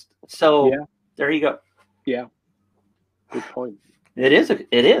contest. So there you go. Yeah. Good point. It is.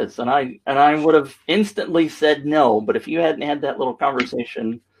 And I would have instantly said no. But if you hadn't had that little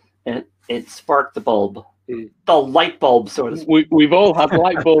conversation, it sparked the bulb. The light bulb, so to speak. We've all had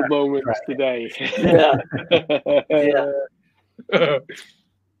light bulb moments today.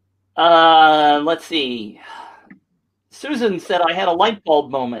 Let's see. Susan said I had a light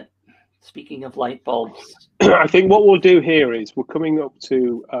bulb moment. Speaking of light bulbs. I think what we'll do here is we're coming up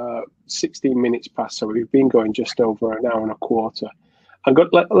to 16 minutes past, so we've been going just over an hour and a quarter.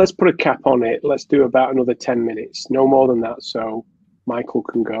 Let's put a cap on it. Let's do about another 10 minutes, no more than that, so Michael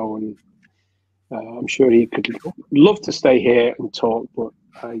can go, and I'm sure he could love to stay here and talk, but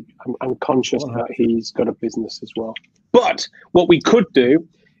I'm conscious that he's got a business as well. But what we could do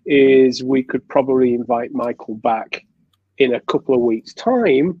is we could probably invite Michael back in a couple of weeks'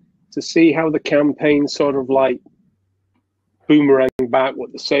 time to see how the campaign sort of like boomerang back,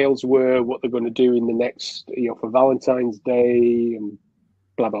 what the sales were, what they're going to do in the next, for Valentine's Day, and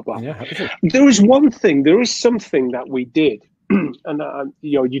blah, blah, blah. Yeah. There is something that we did. And I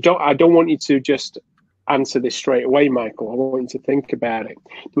don't want you to just answer this straight away, Michael. I want you to think about it.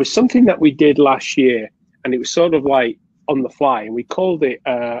 There was something that we did last year, and it was sort of like on the fly, and we called it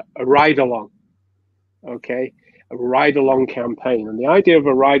a ride along. Okay, a ride along campaign. And the idea of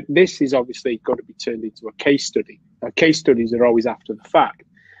a ride, this is obviously got to be turned into a case study. Now, case studies are always after the fact.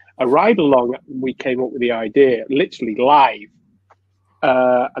 A ride along, we came up with the idea literally live.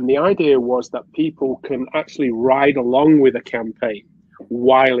 And the idea was that people can actually ride along with a campaign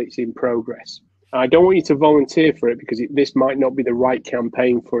while it's in progress. And I don't want you to volunteer for it, because this might not be the right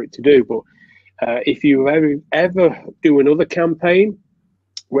campaign for it to do. But if you ever do another campaign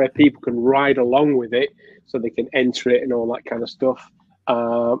where people can ride along with it, so they can enter it and all that kind of stuff.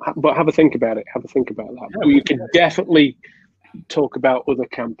 But have a think about it. Have a think about that. Yeah, you can definitely talk about other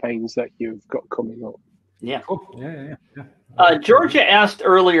campaigns that you've got coming up. Yeah. Cool. Yeah. Georgia asked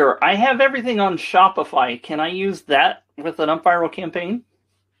earlier, I have everything on Shopify. Can I use that with an UpViral campaign?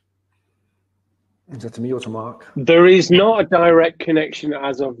 Is that to me or to Mark? There is not a direct connection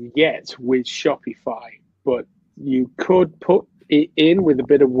as of yet with Shopify, but you could put it in with a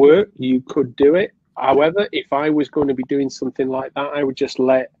bit of work. You could do it. However, if I was going to be doing something like that, I would just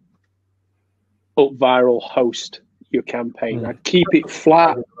let UpViral host your campaign. I'd keep it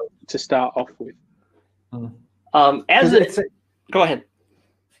flat to start off with. Go ahead.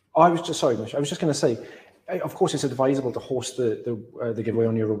 I was just sorry, Mitch. I was just going to say, of course, it's advisable to host the giveaway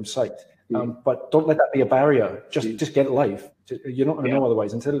on your own site, but don't let that be a barrier. Just get it live. You're not going to know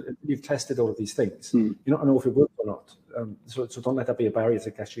otherwise until you've tested all of these things. You're not going to know if it works or not. So don't let that be a barrier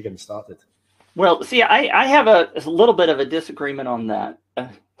to actually getting started. Well, see, I have a little bit of a disagreement on that.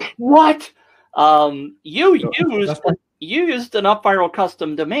 What? You used an UpViral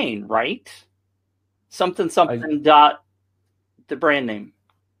custom domain, right? something something dot the brand name.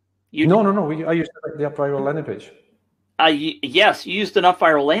 No. I used the UpViral landing page. Yes, you used an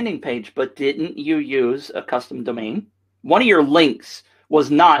UpViral landing page, but didn't you use a custom domain? One of your links was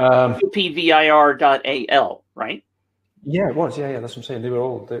not upvir.al, right? Yeah, it was. Yeah, that's what I'm saying. They were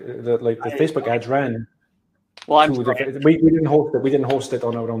all like the Facebook ads ran. Well, we didn't host it. We didn't host it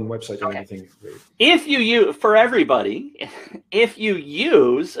on our own website or anything. If you use, for everybody, if you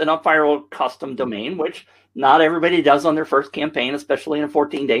use an UpViral custom domain, which not everybody does on their first campaign, especially in a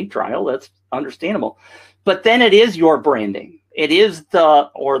 14-day trial, that's understandable. But then it is your branding. It is the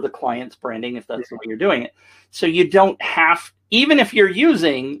client's branding if that's the way you're doing it. So you don't have, even if you're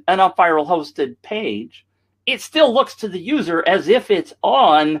using an UpViral hosted page, it still looks to the user as if it's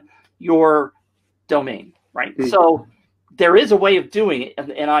on your domain, right? Mm-hmm. So there is a way of doing it,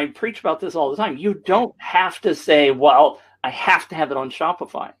 and I preach about this all the time. You don't have to say, well, I have to have it on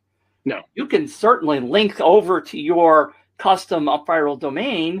Shopify. No. You can certainly link over to your custom UpViral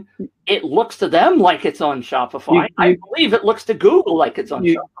domain. It looks to them like it's on Shopify. I believe it looks to Google like it's on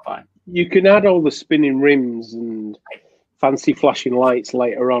Shopify. You can add all the spinning rims and fancy flashing lights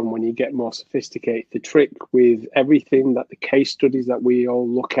later on when you get more sophisticated. The trick with everything that the case studies that we all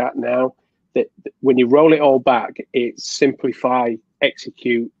look at now, that when you roll it all back, it's simplify,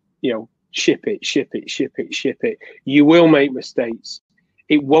 execute, ship it. You will make mistakes.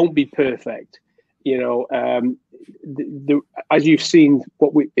 It won't be perfect. As you've seen,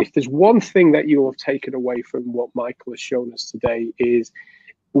 if there's one thing that you have taken away from what Michael has shown us today is,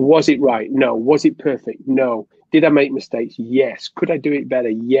 was it right? No. Was it perfect? No. Did I make mistakes? Yes. Could I do it better?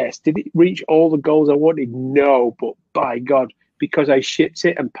 Yes. Did it reach all the goals I wanted? No. But by God, because I shipped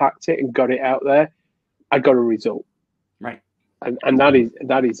it and packed it and got it out there, I got a result. Right. And that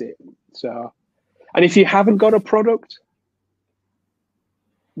is it. So, and if you haven't got a product,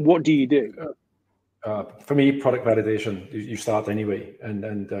 what do you do? For me, product validation. You start anyway,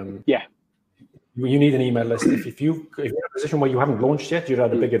 and yeah. You need an email list. If you're in a position where you haven't launched yet, you'd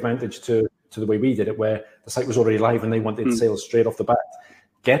have a big advantage to the way we did it, where the site was already live and they wanted sales straight off the bat.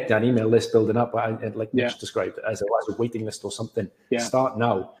 Get that email list building up, like Mitch described, as a waiting list or something. Yeah. Start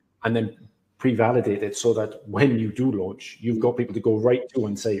now and then pre-validate it so that when you do launch, you've got people to go right to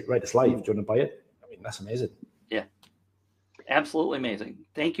and say, right, it's live. Do you want to buy it? I mean, that's amazing. Yeah, absolutely amazing.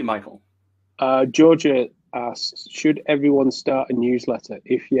 Thank you, Michael. Georgia asks, should everyone start a newsletter?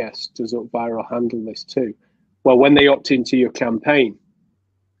 If yes, does UpViral handle this too? Well, when they opt into your campaign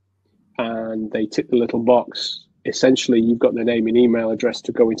and they tick the little box, essentially you've got their name and email address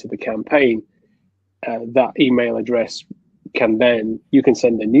to go into the campaign. That email address you can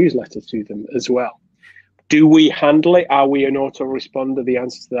send a newsletter to them as well. Do we handle it? Are we an autoresponder? The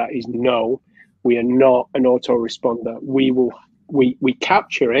answer to that is no. We are not an autoresponder. We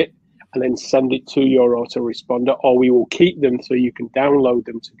capture it and then send it to your autoresponder, or we will keep them so you can download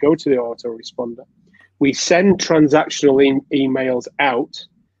them to go to the autoresponder. We send transactional emails out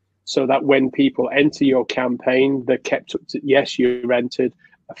so that when people enter your campaign, they're kept up to, yes, you're entered,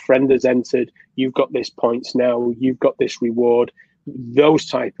 a friend has entered, you've got this points now, you've got this reward, those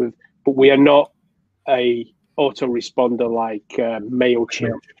type of, but we are not a autoresponder like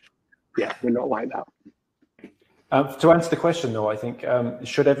MailChimp. Yeah, we're not like that. To answer the question, though, I think,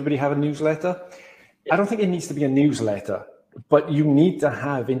 should everybody have a newsletter? I don't think it needs to be a newsletter, but you need to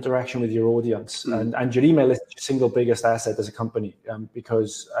have interaction with your audience. And your email list is your single biggest asset as a company,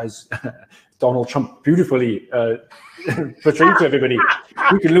 because as Donald Trump beautifully portrayed to everybody,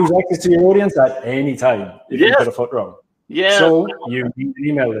 you can lose access to your audience at any time if you put a foot wrong. Yeah. So you need an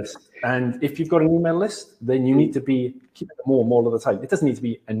email list. And if you've got an email list, then you need to be keeping it warm all of the time. It doesn't need to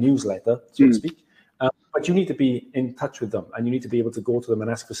be a newsletter, so to speak. But you need to be in touch with them, and you need to be able to go to them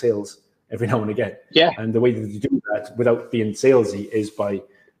and ask for sales every now and again. Yeah. And the way that you do that without being salesy is by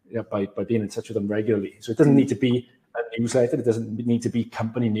being in touch with them regularly. So it doesn't need to be a newsletter. It doesn't need to be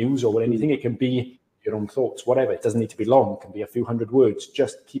company news or anything. It can be your own thoughts, whatever. It doesn't need to be long. It can be a few hundred words.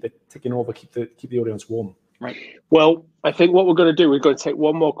 Just keep it ticking over. Keep the audience warm. Right. Well, I think what we're going to do, we're going to take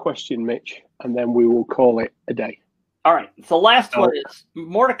one more question, Mitch, and then we will call it a day. All right. The last one is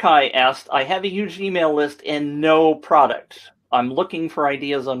Mordecai asked, I have a huge email list and no product. I'm looking for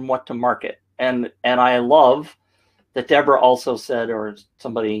ideas on what to market. And I love that Deborah also said, or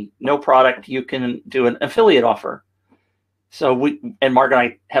somebody, no product, you can do an affiliate offer. So Mark and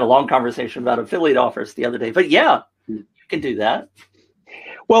I had a long conversation about affiliate offers the other day. But yeah, you can do that.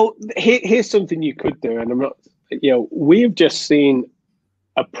 Well, here's something you could do. And I'm not, we've just seen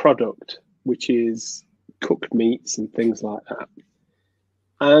a product, which is cooked meats and things like that.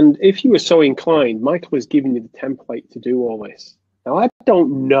 And if you were so inclined, Michael was giving you the template to do all this. Now, I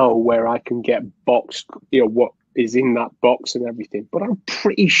don't know where I can get boxed, what is in that box and everything, but I'm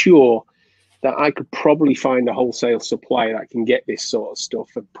pretty sure that I could probably find a wholesale supplier that can get this sort of stuff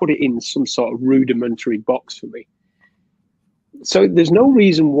and put it in some sort of rudimentary box for me. So there's no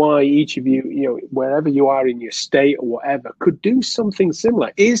reason why each of you, wherever you are in your state or whatever, could do something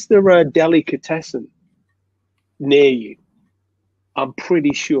similar. Is there a delicatessen near you? I'm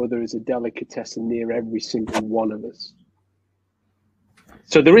pretty sure there is a delicatessen near every single one of us.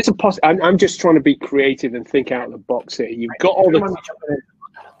 So there is a I'm just trying to be creative and think out of the box here. You've got all the...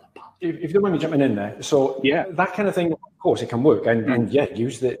 If you don't mind me jumping in there, so yeah, that kind of thing, of course, it can work, and yeah,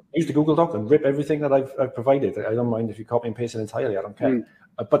 use the Google Doc and rip everything that I've provided. I don't mind if you copy and paste it entirely. I don't care.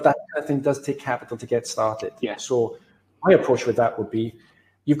 But that kind of thing does take capital to get started. Yeah. So my approach with that would be,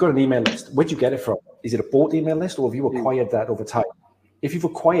 you've got an email list. Where'd you get it from? Is it a bought email list, or have you acquired that over time? If you've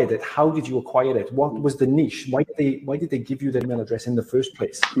acquired it, how did you acquire it? What was the niche? Why did they give you the email address in the first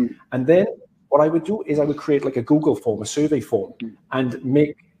place? And then what I would do is I would create like a Google form, a survey form, and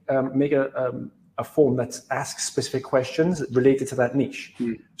make a form that asks specific questions related to that niche.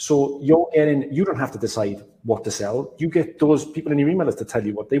 So you don't have to decide what to sell. You get those people in your email list to tell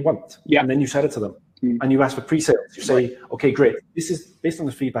you what they want, and then you sell it to them. And you ask for pre-sales. You say, okay, great. This is based on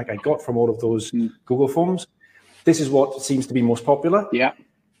the feedback I got from all of those Google forms. This is what seems to be most popular. Yeah.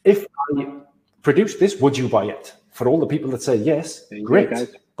 If I produce this, would you buy it? For all the people that say yes, great.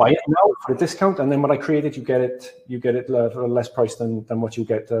 Buy it now for a discount, and then when I create it, you get it for a less price than what you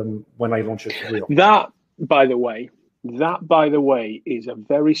get when I launch it for real. That, by the way, is a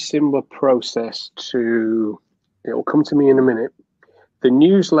very similar process to. It will come to me in a minute. The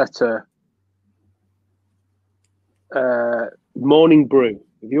newsletter, Morning Brew.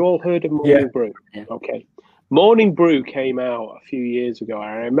 Have you all heard of Morning Brew? Yeah. Okay. Morning Brew came out a few years ago.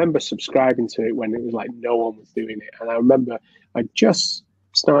 I remember subscribing to it when it was like no one was doing it, and I remember I just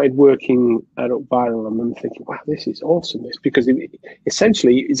started working at UpViral, and I'm thinking, wow, this is awesome. This because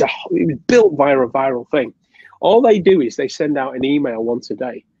essentially it was built via a viral thing. All they do is they send out an email once a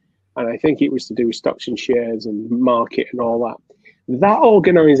day, and I think it was to do with stocks and shares and market and all that. That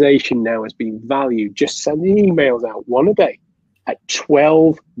organization now has been valued just sending emails out one a day at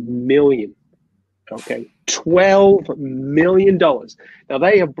 $12 million. Okay, $12 million. Now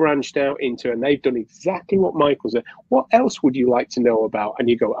they have branched out into, and they've done exactly what Michael said. What else would you like to know about? And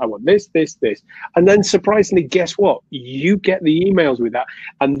you go, I want this, this, this. And then surprisingly, guess what? You get the emails with that.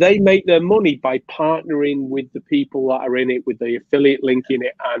 And they make their money by partnering with the people that are in it, with the affiliate link in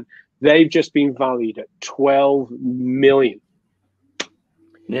it. And they've just been valued at $12 million.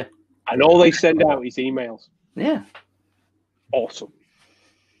 Yeah. And all they send out is emails. Yeah. Awesome.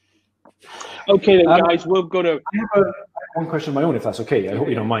 Okay, then, guys, we're going to... I have one question of my own, if that's okay. I hope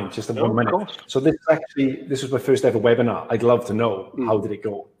you don't mind, just 1 minute. So this was my first ever webinar. I'd love to know, how did it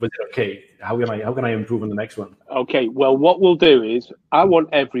go? Was it okay? How can I improve on the next one? Okay, well, what we'll do is I want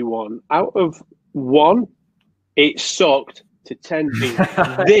everyone, out of 1, it sucked, to 10 being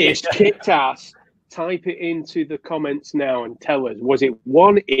this kicked ass, type it into the comments now and tell us, was it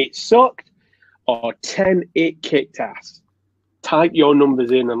 1, it sucked, or 10, it kicked ass? Type your numbers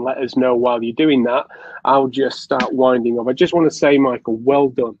in and let us know. While you're doing that, I'll just start winding up. I just want to say, Michael, well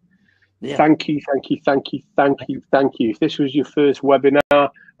done. Yeah. Thank you. If this was your first webinar,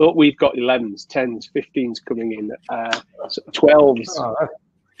 look, we've got 11s, 10s, 15s coming in, 12s.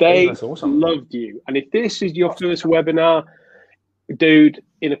 That's awesome. Loved you. And if this is your first webinar, dude,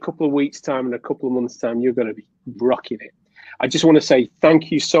 in a couple of weeks' time, in a couple of months' time, you're going to be rocking it. I just want to say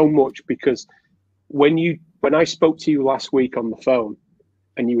thank you so much, because when I spoke to you last week on the phone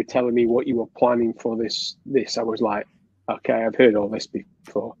and you were telling me what you were planning for this, I was like, okay, I've heard all this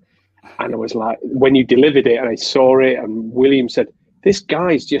before. And I was like, when you delivered it and I saw it, and William said, this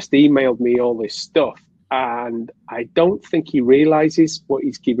guy's just emailed me all this stuff, and I don't think he realizes what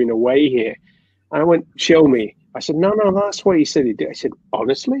he's giving away here. And I went, show me. I said, no, that's what he said he did. I said,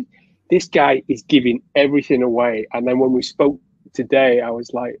 honestly, this guy is giving everything away. And then when we spoke today, I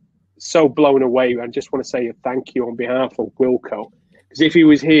was like, so blown away. I just want to say a thank you on behalf of Wilco, because if he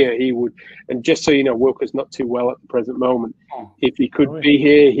was here, he would. And just so you know, Wilco's not too well at the present moment. If he could be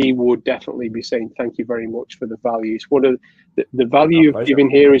here, he would definitely be saying thank you very much for the value. It's one of the value of giving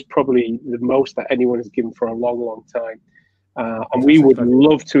here is probably the most that anyone has given for a long, long time. And we would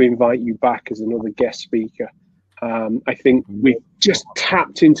love to invite you back as another guest speaker. I think we've just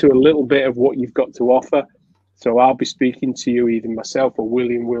tapped into a little bit of what you've got to offer. So I'll be speaking to you, either myself or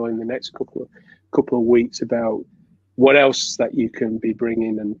William will, in the next couple of weeks about what else that you can be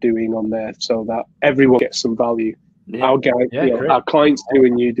bringing and doing on there, so that everyone gets some value. Yeah. Our clients do,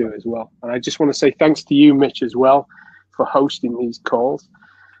 and you do as well. And I just want to say thanks to you, Mitch, as well. for hosting these calls.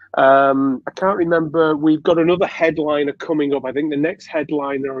 I can't remember. We've got another headliner coming up. I think the next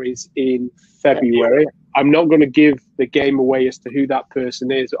headliner is in February. I'm not going to give the game away as to who that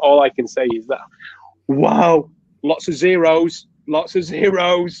person is. All I can say is that, wow, lots of zeros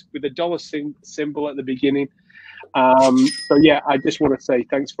with a dollar symbol at the beginning. So yeah, I just want to say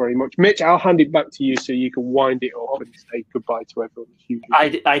thanks very much, Mitch. I'll hand it back to you so you can wind it up and say goodbye to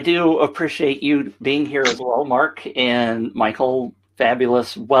everyone. I do appreciate you being here as well, Mark and Michael.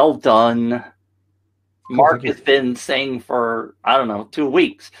 Fabulous, well done. Mark has been saying for, I don't know, 2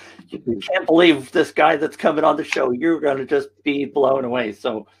 weeks, you can't believe this guy that's coming on the show. You're going to just be blown away.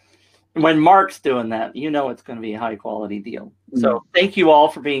 So when Mark's doing that, you know it's going to be a high quality deal. So thank you all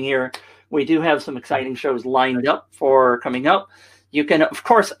for being here. We do have some exciting shows lined up for coming up. You can, of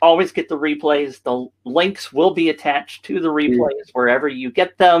course, always get the replays. The links will be attached to the replays wherever you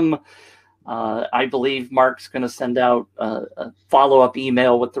get them. I believe Mark's going to send out a follow-up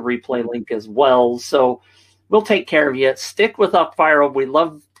email with the replay link as well. So we'll take care of you. Stick with UpViral. We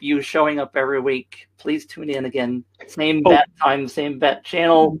love you showing up every week. Please tune in again. Same bat time, same bat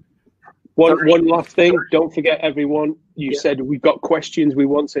channel. One last thing. Don't forget, everyone, you said we've got questions. We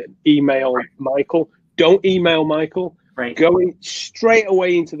want to email Michael. Don't email Michael. Right. Go straight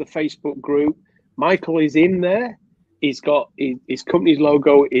away into the Facebook group. Michael is in there. He's got his company's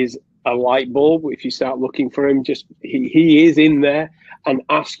logo is a light bulb. If you start looking for him, just he is in there, and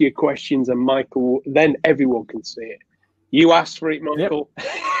ask your questions, and Michael, then everyone can see it. You asked for it, Michael.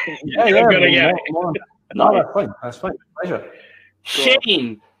 Yep. That's fine. Pleasure.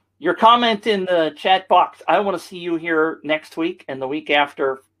 Shane, your comment in the chat box. I want to see you here next week and the week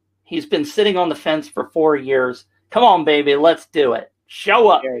after. He's been sitting on the fence for 4 years. Come on, baby, let's do it. Show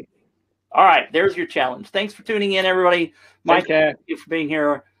up. Okay. All right, there's your challenge. Thanks for tuning in, everybody. Mike, thank you for being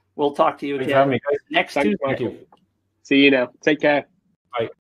here. We'll talk to you again next Tuesday. Thank you. See you now. Take care. Bye.